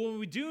 But what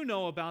we do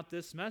know about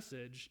this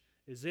message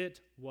is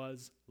it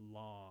was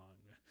long.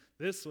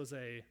 This was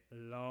a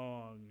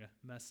long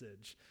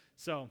message.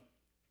 So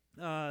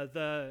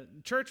the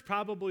church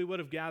probably would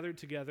have gathered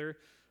together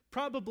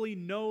probably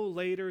no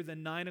later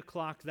than 9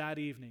 o'clock that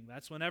evening.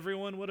 That's when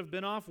everyone would have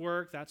been off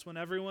work. That's when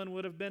everyone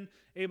would have been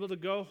able to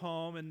go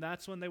home, and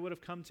that's when they would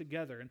have come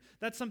together. And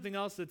that's something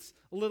else that's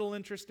a little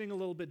interesting, a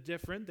little bit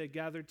different. They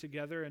gathered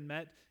together and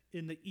met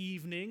in the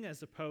evening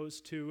as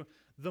opposed to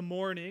the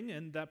morning,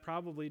 and that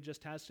probably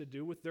just has to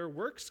do with their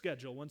work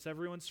schedule once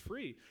everyone's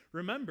free.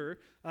 Remember,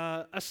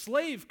 a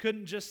slave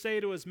couldn't just say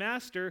to his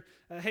master,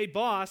 hey,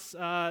 boss,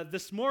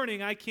 this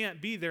morning I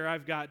can't be there,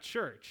 I've got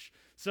church.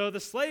 So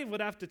the slave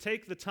would have to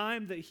take the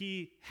time that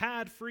he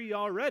had free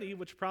already,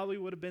 which probably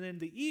would have been in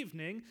the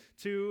evening,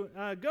 to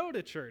go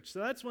to church. So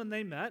that's when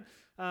they met.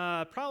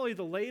 Probably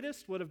the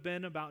latest would have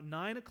been about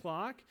 9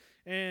 o'clock.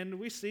 And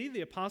we see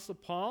the Apostle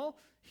Paul,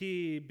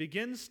 he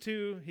begins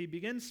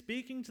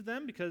speaking to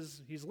them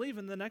because he's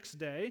leaving the next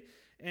day,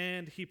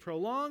 and he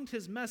prolonged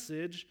his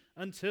message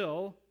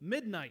until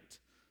midnight.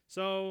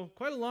 So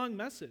quite a long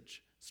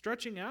message,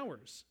 stretching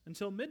hours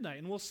until midnight.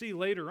 And we'll see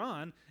later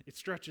on, it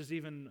stretches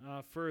even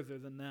further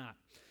than that.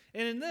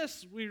 And in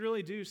this, we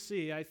really do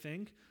see, I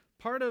think,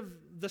 part of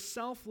the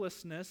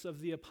selflessness of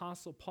the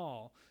Apostle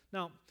Paul.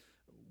 Now,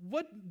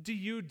 what do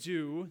you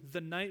do the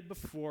night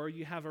before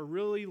you have a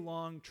really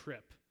long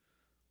trip?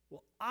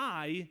 Well,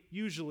 I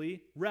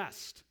usually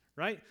rest,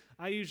 right?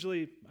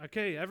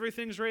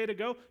 Everything's ready to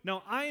go.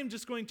 No, I am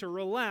just going to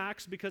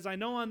relax because I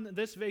know on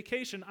this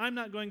vacation I'm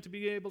not going to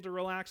be able to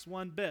relax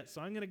one bit.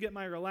 So I'm going to get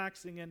my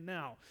relaxing in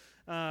now.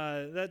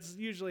 That's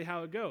usually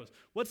how it goes.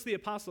 What's the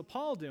Apostle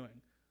Paul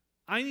doing?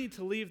 I need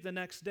to leave the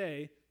next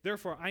day.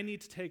 Therefore, I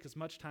need to take as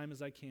much time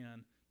as I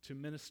can to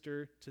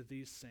minister to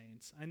these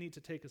saints. I need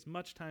to take as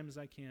much time as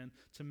I can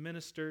to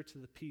minister to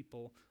the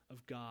people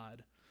of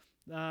God.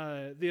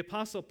 The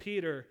Apostle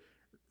Peter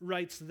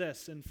writes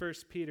this in 1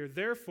 Peter,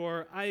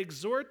 therefore, I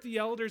exhort the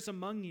elders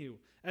among you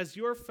as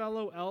your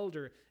fellow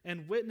elder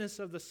and witness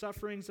of the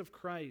sufferings of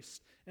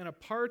Christ, and a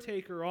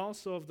partaker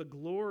also of the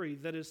glory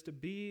that is to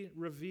be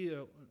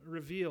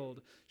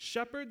revealed.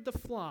 Shepherd the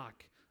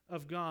flock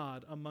of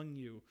God among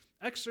you,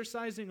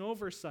 exercising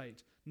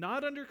oversight,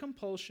 not under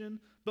compulsion,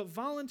 but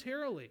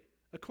voluntarily,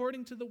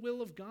 according to the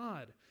will of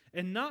God,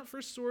 and not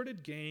for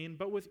sordid gain,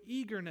 but with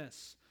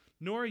eagerness,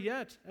 nor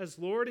yet as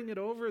lording it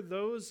over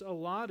those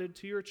allotted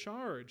to your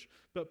charge,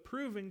 but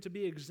proving to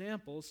be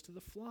examples to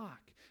the flock.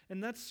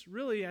 And that's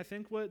really, I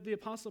think, what the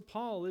Apostle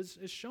Paul is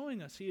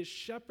showing us. He is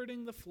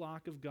shepherding the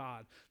flock of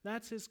God.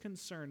 That's his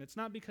concern. It's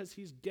not because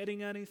he's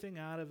getting anything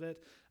out of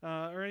it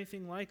or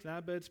anything like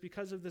that, but it's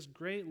because of this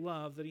great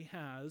love that he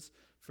has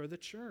for the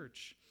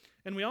church.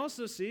 And we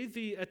also see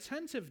the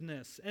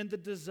attentiveness and the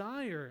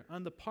desire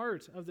on the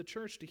part of the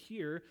church to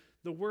hear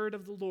the word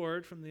of the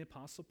Lord from the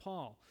Apostle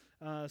Paul,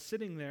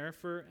 sitting there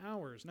for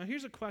hours. Now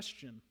here's a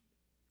question.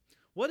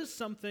 What is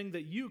something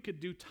that you could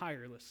do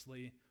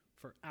tirelessly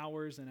for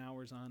hours and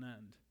hours on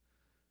end?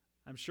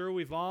 I'm sure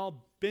we've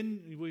all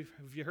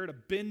have you heard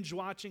of binge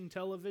watching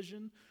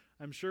television?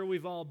 I'm sure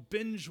we've all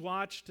binge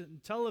watched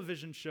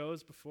television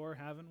shows before,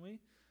 haven't we?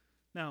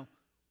 Now,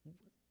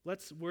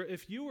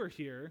 if you were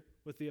here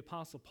with the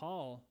Apostle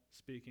Paul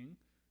speaking,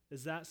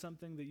 is that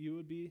something that you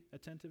would be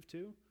attentive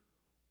to?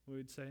 We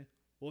would say,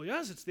 well,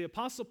 yes, it's the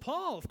Apostle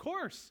Paul, of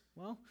course.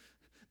 Well,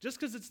 just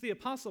because it's the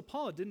Apostle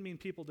Paul, it didn't mean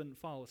people didn't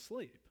fall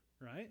asleep,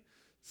 right?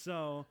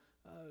 So,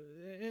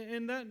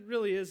 and that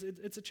really is,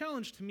 it's a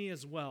challenge to me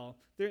as well.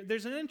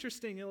 There's an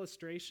interesting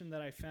illustration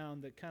that I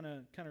found that kind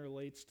of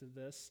relates to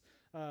this.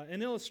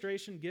 An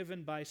illustration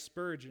given by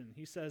Spurgeon.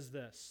 He says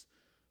this,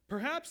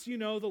 perhaps you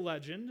know the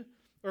legend,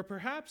 or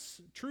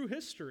perhaps true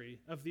history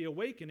of the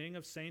awakening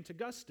of St.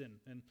 Augustine.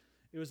 And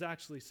it was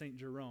actually St.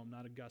 Jerome,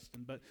 not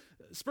Augustine. But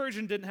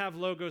Spurgeon didn't have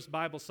Logos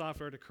Bible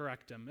software to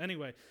correct him.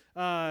 Anyway,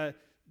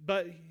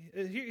 but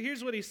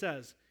here's what he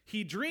says.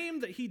 He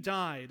dreamed that he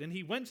died, and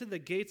he went to the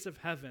gates of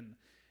heaven.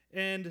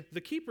 And the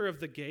keeper of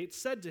the gate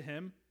said to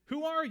him,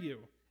 who are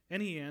you?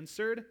 And he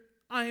answered,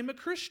 I am a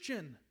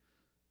Christian.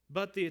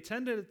 But the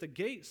attendant at the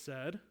gate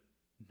said,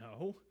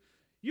 no,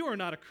 you are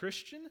not a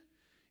Christian.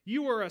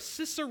 You are a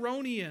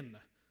Ciceronian.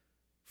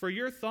 For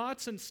your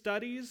thoughts and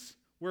studies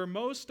were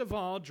most of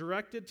all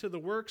directed to the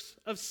works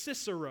of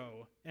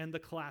Cicero and the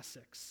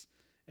classics,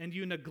 and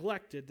you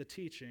neglected the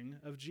teaching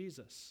of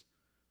Jesus.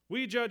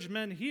 We judge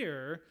men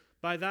here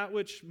by that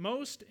which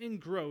most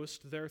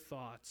engrossed their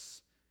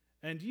thoughts,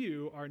 and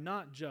you are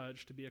not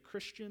judged to be a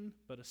Christian,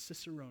 but a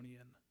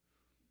Ciceronian.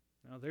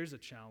 Now there's a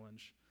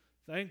challenge.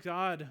 Thank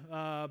God,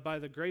 by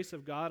the grace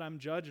of God, I'm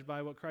judged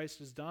by what Christ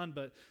has done,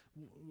 but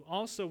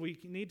also we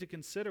need to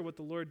consider what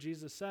the Lord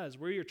Jesus says.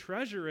 Where your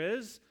treasure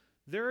is,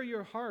 there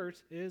your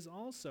heart is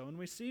also. And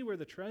we see where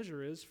the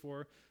treasure is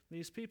for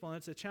these people. And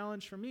it's a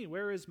challenge for me.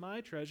 Where is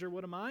my treasure?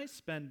 What am I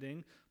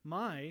spending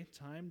my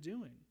time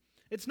doing?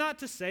 It's not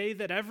to say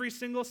that every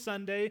single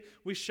Sunday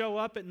we show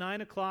up at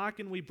 9 o'clock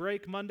and we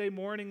break Monday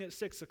morning at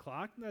 6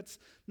 o'clock. That's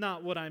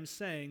not what I'm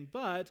saying.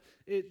 But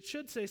it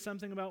should say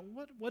something about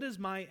what is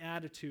my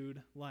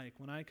attitude like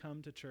when I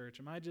come to church?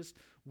 Am I just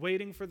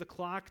waiting for the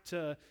clock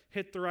to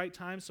hit the right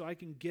time so I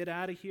can get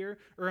out of here?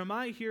 Or am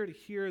I here to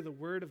hear the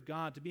Word of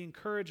God, to be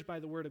encouraged by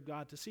the Word of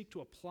God, to seek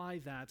to apply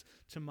that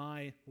to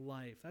my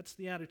life? That's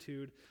the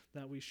attitude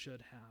that we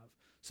should have.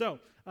 So,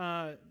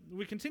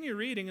 we continue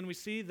reading, and we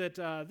see that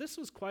this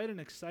was quite an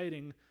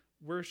exciting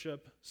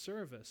worship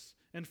service.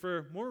 And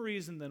for more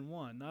reason than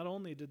one. Not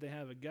only did they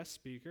have a guest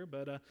speaker,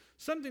 but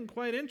something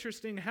quite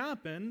interesting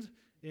happened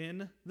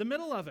in the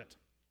middle of it.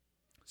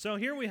 So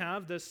here we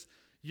have this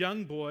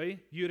young boy,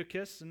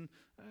 Eutychus, and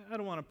I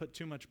don't want to put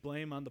too much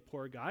blame on the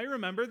poor guy.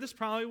 Remember, this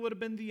probably would have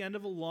been the end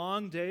of a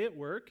long day at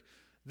work.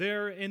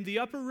 They're in the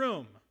upper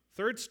room,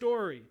 3rd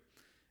story,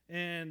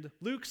 and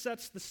Luke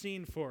sets the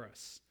scene for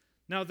us.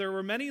 Now there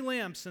were many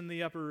lamps in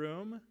the upper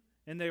room,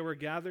 and they were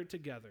gathered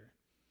together.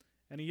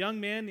 And a young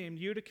man named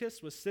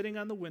Eutychus was sitting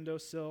on the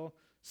windowsill,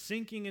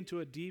 sinking into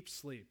a deep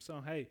sleep.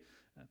 So, hey,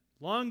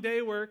 long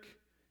day work.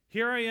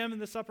 Here I am in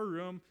this upper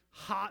room,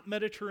 hot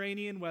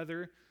Mediterranean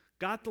weather,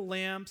 got the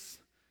lamps,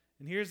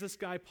 and here's this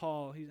guy,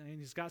 Paul.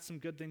 He's got some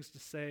good things to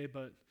say,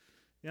 but,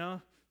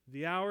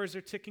 the hours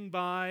are ticking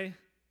by.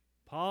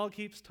 Paul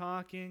keeps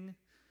talking,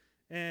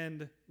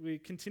 and we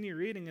continue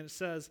reading, and it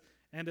says,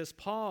 and as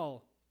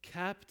Paul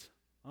kept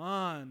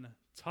on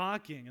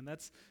talking, and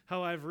that's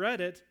how I've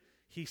read it,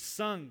 he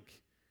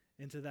sunk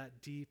into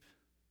that deep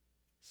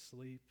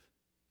sleep.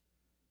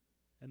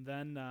 And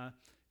then,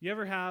 you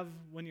ever have,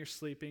 when you're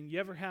sleeping, you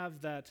ever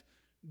have that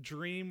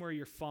dream where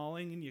you're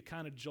falling and you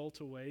kind of jolt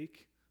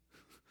awake?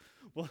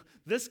 Well,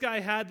 this guy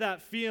had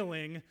that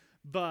feeling,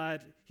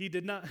 but he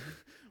did not.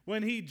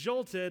 When he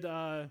jolted,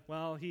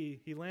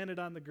 he landed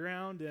on the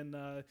ground,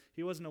 and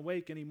he wasn't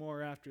awake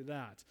anymore after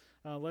that.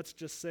 Let's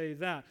just say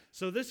that.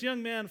 So this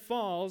young man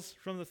falls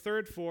from the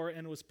 3rd floor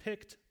and was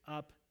picked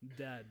up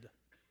dead.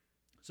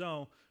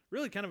 So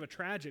really kind of a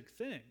tragic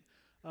thing.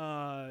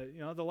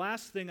 The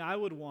last thing I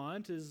would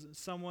want is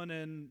someone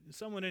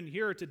in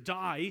here to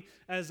die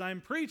as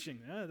I'm preaching.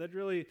 That'd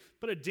really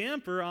put a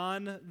damper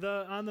on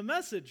the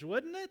message,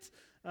 wouldn't it?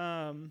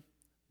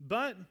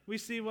 But we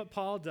see what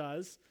Paul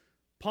does.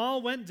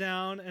 Paul went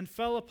down and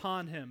fell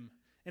upon him,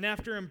 and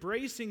after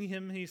embracing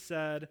him, he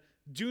said,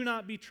 "Do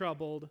not be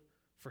troubled,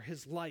 for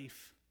his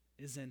life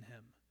is in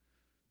him."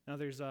 Now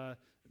there's a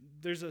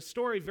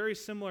story very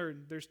similar.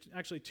 There's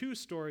actually 2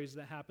 stories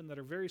that happen that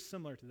are very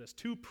similar to this.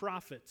 2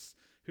 prophets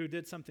who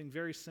did something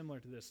very similar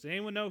to this. Does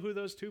anyone know who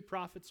those 2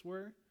 prophets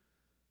were?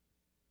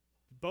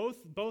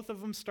 Both of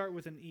them start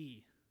with an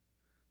E.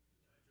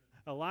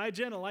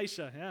 Elijah and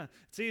Elisha. Yeah,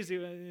 it's easy.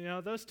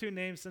 Those 2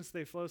 names, since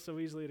they flow so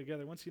easily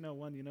together, once you know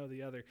one, you know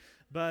the other.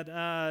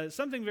 But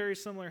something very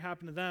similar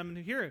happened to them. And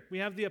here we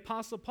have the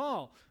Apostle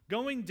Paul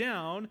going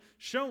down,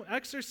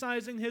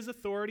 exercising his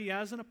authority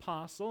as an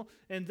apostle,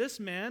 and this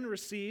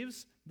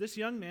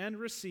young man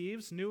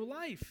receives new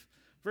life.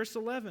 Verse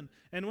 11,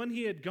 and when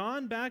he had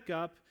gone back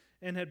up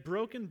and had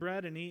broken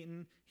bread and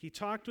eaten, he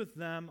talked with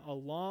them a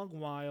long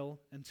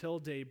while until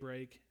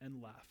daybreak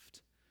and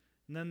left.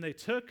 And then they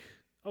took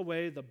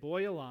away the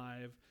boy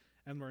alive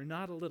and were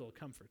not a little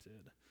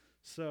comforted.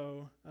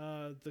 So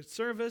the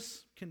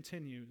service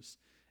continues.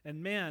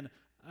 And man,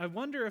 I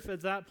wonder if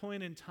at that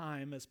point in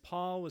time, as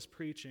Paul was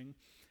preaching,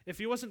 if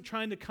he wasn't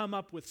trying to come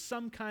up with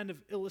some kind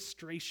of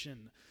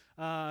illustration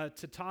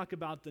to talk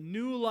about the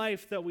new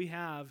life that we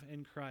have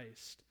in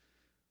Christ.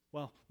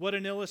 Well, what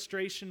an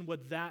illustration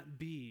would that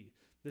be?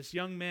 This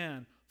young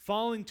man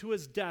falling to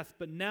his death,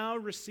 but now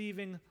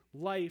receiving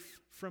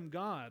life from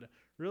God.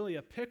 Really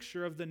a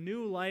picture of the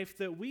new life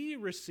that we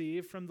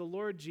receive from the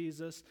Lord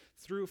Jesus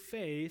through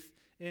faith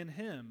in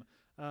him.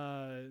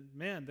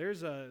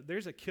 There's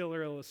a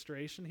killer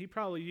illustration. He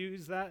probably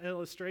used that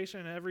illustration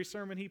in every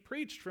sermon he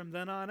preached from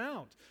then on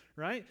out,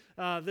 right?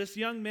 This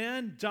young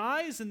man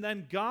dies, and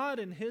then God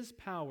in his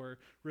power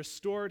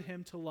restored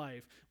him to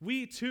life.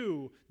 We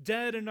too,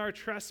 dead in our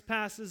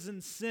trespasses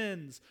and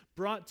sins,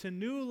 brought to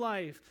new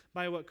life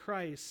by what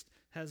Christ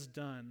has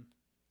done.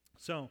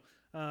 So,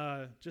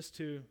 just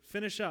to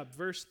finish up,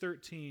 verse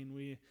 13,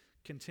 we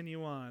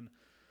continue on.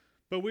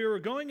 But we were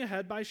going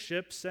ahead by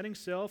ship, setting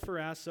sail for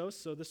Assos,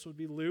 so this would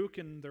be Luke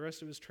and the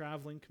rest of his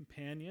traveling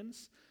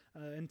companions,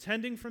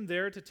 intending from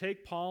there to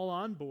take Paul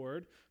on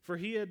board, for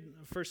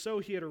so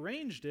he had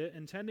arranged it,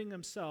 intending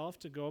himself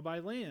to go by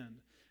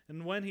land.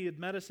 And when he had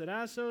met us at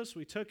Assos,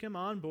 we took him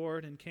on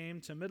board and came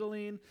to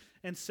Mytilene,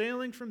 and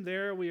sailing from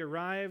there, we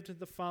arrived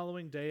the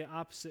following day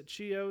opposite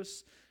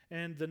Chios,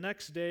 and the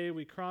next day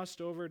we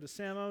crossed over to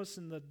Samos,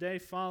 and the day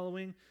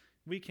following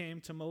we came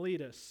to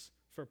Miletus.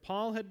 For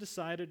Paul had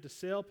decided to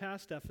sail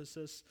past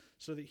Ephesus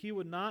so that he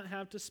would not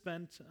have to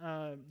spend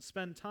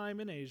time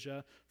in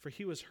Asia, for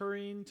he was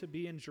hurrying to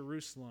be in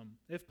Jerusalem,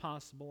 if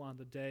possible, on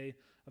the day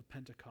of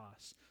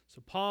Pentecost.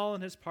 So Paul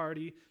and his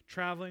party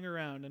traveling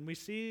around, and we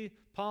see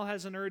Paul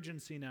has an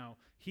urgency now.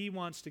 He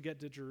wants to get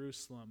to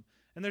Jerusalem.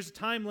 And there's a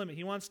time limit.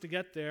 He wants to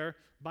get there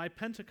by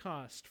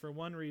Pentecost for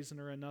one reason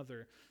or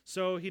another.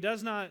 So he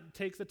does not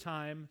take the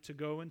time to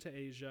go into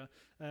Asia.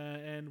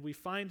 And we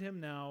find him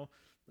now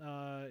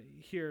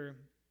here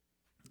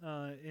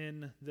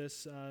in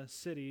this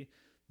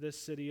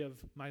city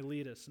of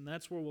Miletus. And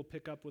that's where we'll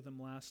pick up with him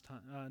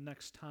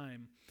next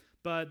time.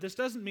 But this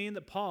doesn't mean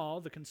that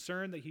Paul, the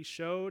concern that he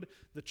showed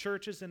the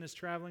churches in his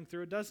traveling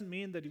through, it doesn't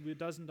mean that he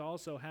doesn't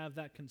also have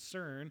that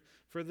concern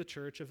for the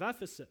church of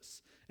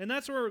Ephesus. And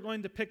that's where we're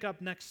going to pick up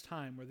next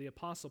time, where the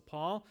Apostle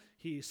Paul,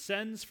 he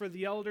sends for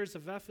the elders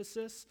of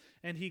Ephesus,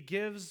 and he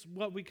gives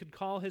what we could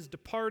call his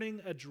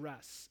departing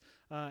address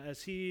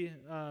as he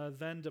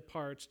then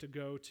departs to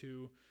go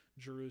to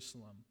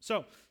Jerusalem.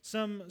 So,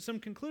 some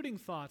concluding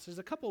thoughts. There's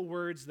a couple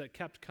words that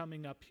kept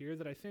coming up here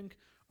that I think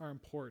are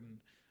important.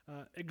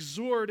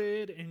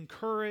 Exhorted,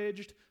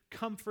 encouraged,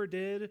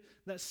 comforted.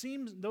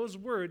 Those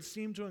words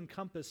seem to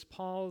encompass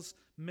Paul's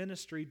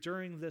ministry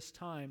during this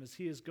time as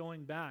he is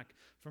going back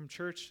from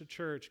church to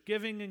church,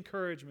 giving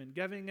encouragement,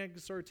 giving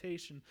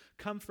exhortation,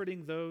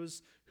 comforting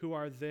those who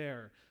are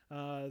there.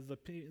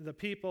 The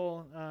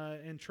people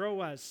in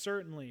Troas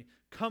certainly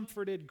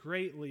comforted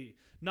greatly,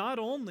 not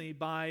only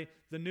by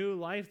the new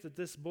life that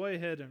this boy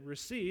had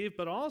received,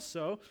 but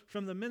also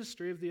from the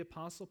ministry of the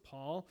Apostle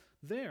Paul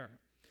there.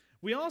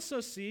 We also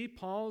see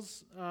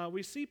Paul's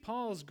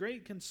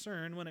great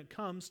concern when it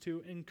comes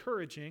to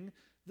encouraging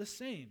the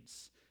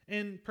saints.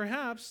 And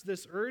perhaps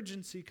this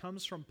urgency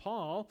comes from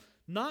Paul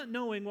not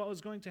knowing what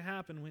was going to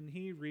happen when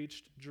he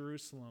reached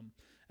Jerusalem.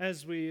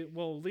 As we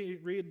will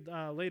read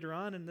later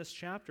on in this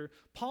chapter,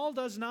 Paul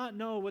does not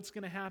know what's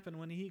going to happen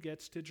when he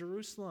gets to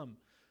Jerusalem.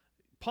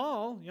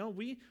 Paul,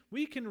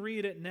 we can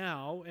read it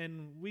now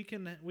and we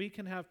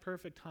can have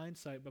perfect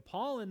hindsight. But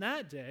Paul in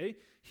that day,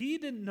 he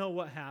didn't know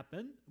what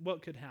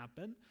could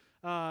happen.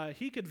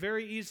 He could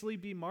very easily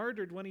be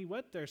martyred when he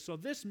went there. So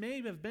this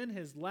may have been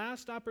his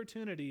last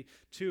opportunity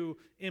to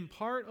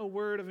impart a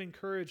word of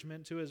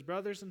encouragement to his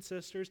brothers and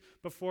sisters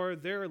before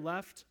they're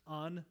left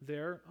on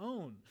their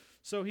own.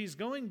 So he's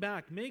going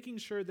back, making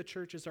sure the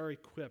churches are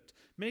equipped,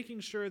 making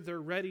sure they're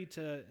ready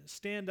to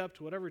stand up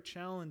to whatever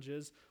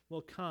challenges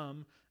will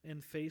come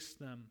and face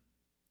them.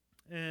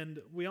 And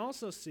we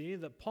also see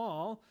that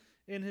Paul,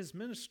 in his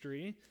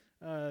ministry,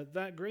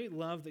 that great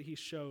love that he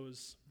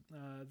shows,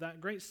 that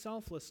great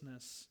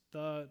selflessness,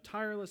 the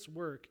tireless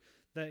work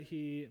that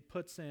he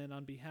puts in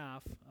on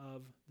behalf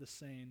of the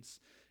saints.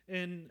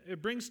 And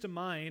it brings to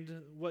mind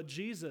what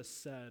Jesus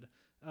said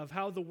of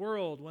how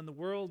when the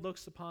world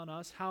looks upon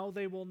us, how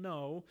they will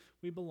know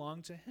we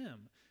belong to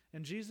him.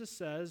 And Jesus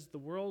says, the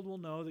world will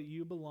know that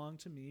you belong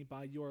to me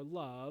by your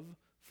love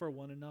for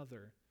one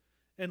another.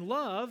 And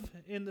love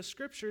in the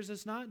Scriptures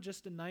is not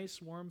just a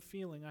nice, warm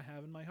feeling I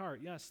have in my heart.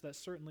 Yes, that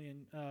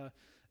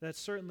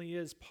certainly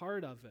is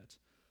part of it.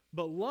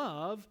 But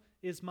love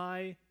is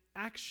my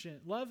action.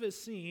 Love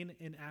is seen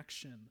in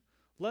action.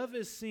 Love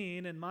is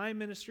seen in my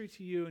ministry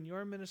to you and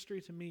your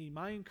ministry to me,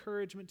 my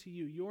encouragement to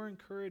you, your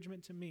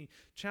encouragement to me,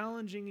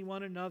 challenging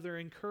one another,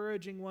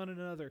 encouraging one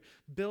another,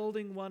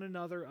 building one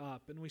another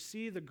up. And we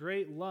see the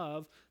great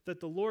love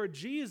that the Lord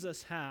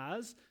Jesus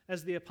has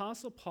as the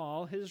Apostle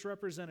Paul, his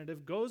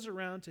representative, goes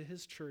around to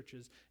his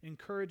churches,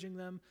 encouraging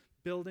them,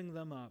 building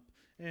them up.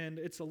 And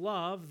it's a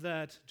love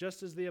that,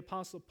 just as the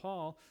Apostle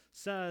Paul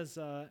says,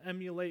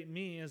 emulate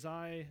me as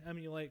I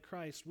emulate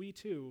Christ, we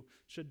too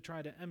should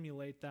try to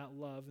emulate that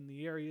love in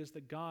the areas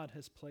that God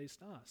has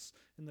placed us,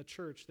 in the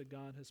church that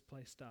God has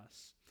placed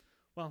us.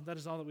 Well, that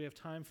is all that we have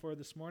time for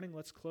this morning.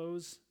 Let's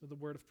close with a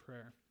word of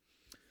prayer.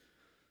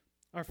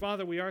 Our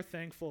Father, we are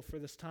thankful for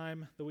this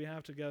time that we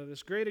have together,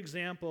 this great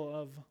example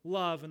of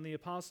love in the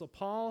Apostle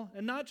Paul,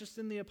 and not just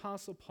in the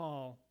Apostle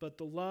Paul, but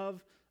the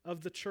love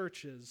of the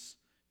churches,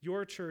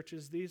 your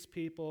churches, these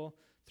people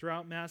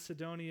throughout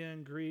Macedonia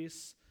and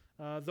Greece,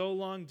 though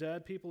long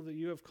dead, people that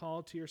you have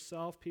called to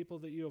yourself, people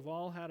that you have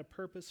all had a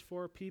purpose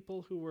for,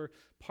 people who were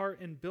part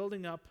in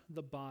building up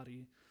the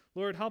body.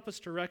 Lord, help us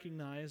to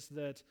recognize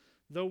that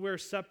though we're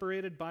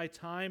separated by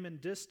time and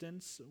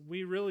distance,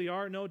 we really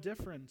are no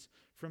different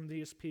from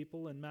these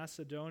people in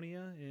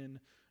Macedonia, in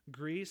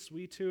Greece.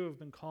 We too have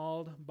been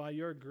called by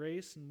your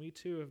grace, and we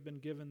too have been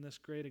given this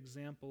great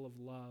example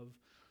of love.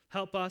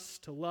 Help us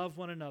to love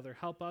one another.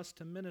 Help us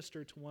to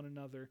minister to one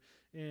another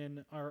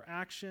in our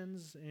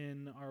actions,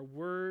 in our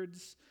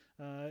words,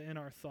 in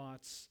our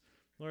thoughts.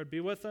 Lord,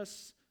 be with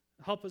us.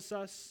 Help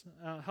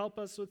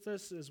us with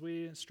this as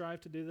we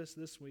strive to do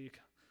this week.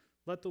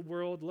 Let the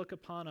world look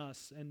upon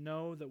us and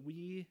know that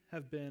we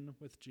have been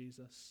with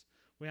Jesus.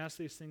 We ask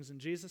these things in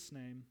Jesus'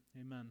 name.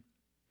 Amen.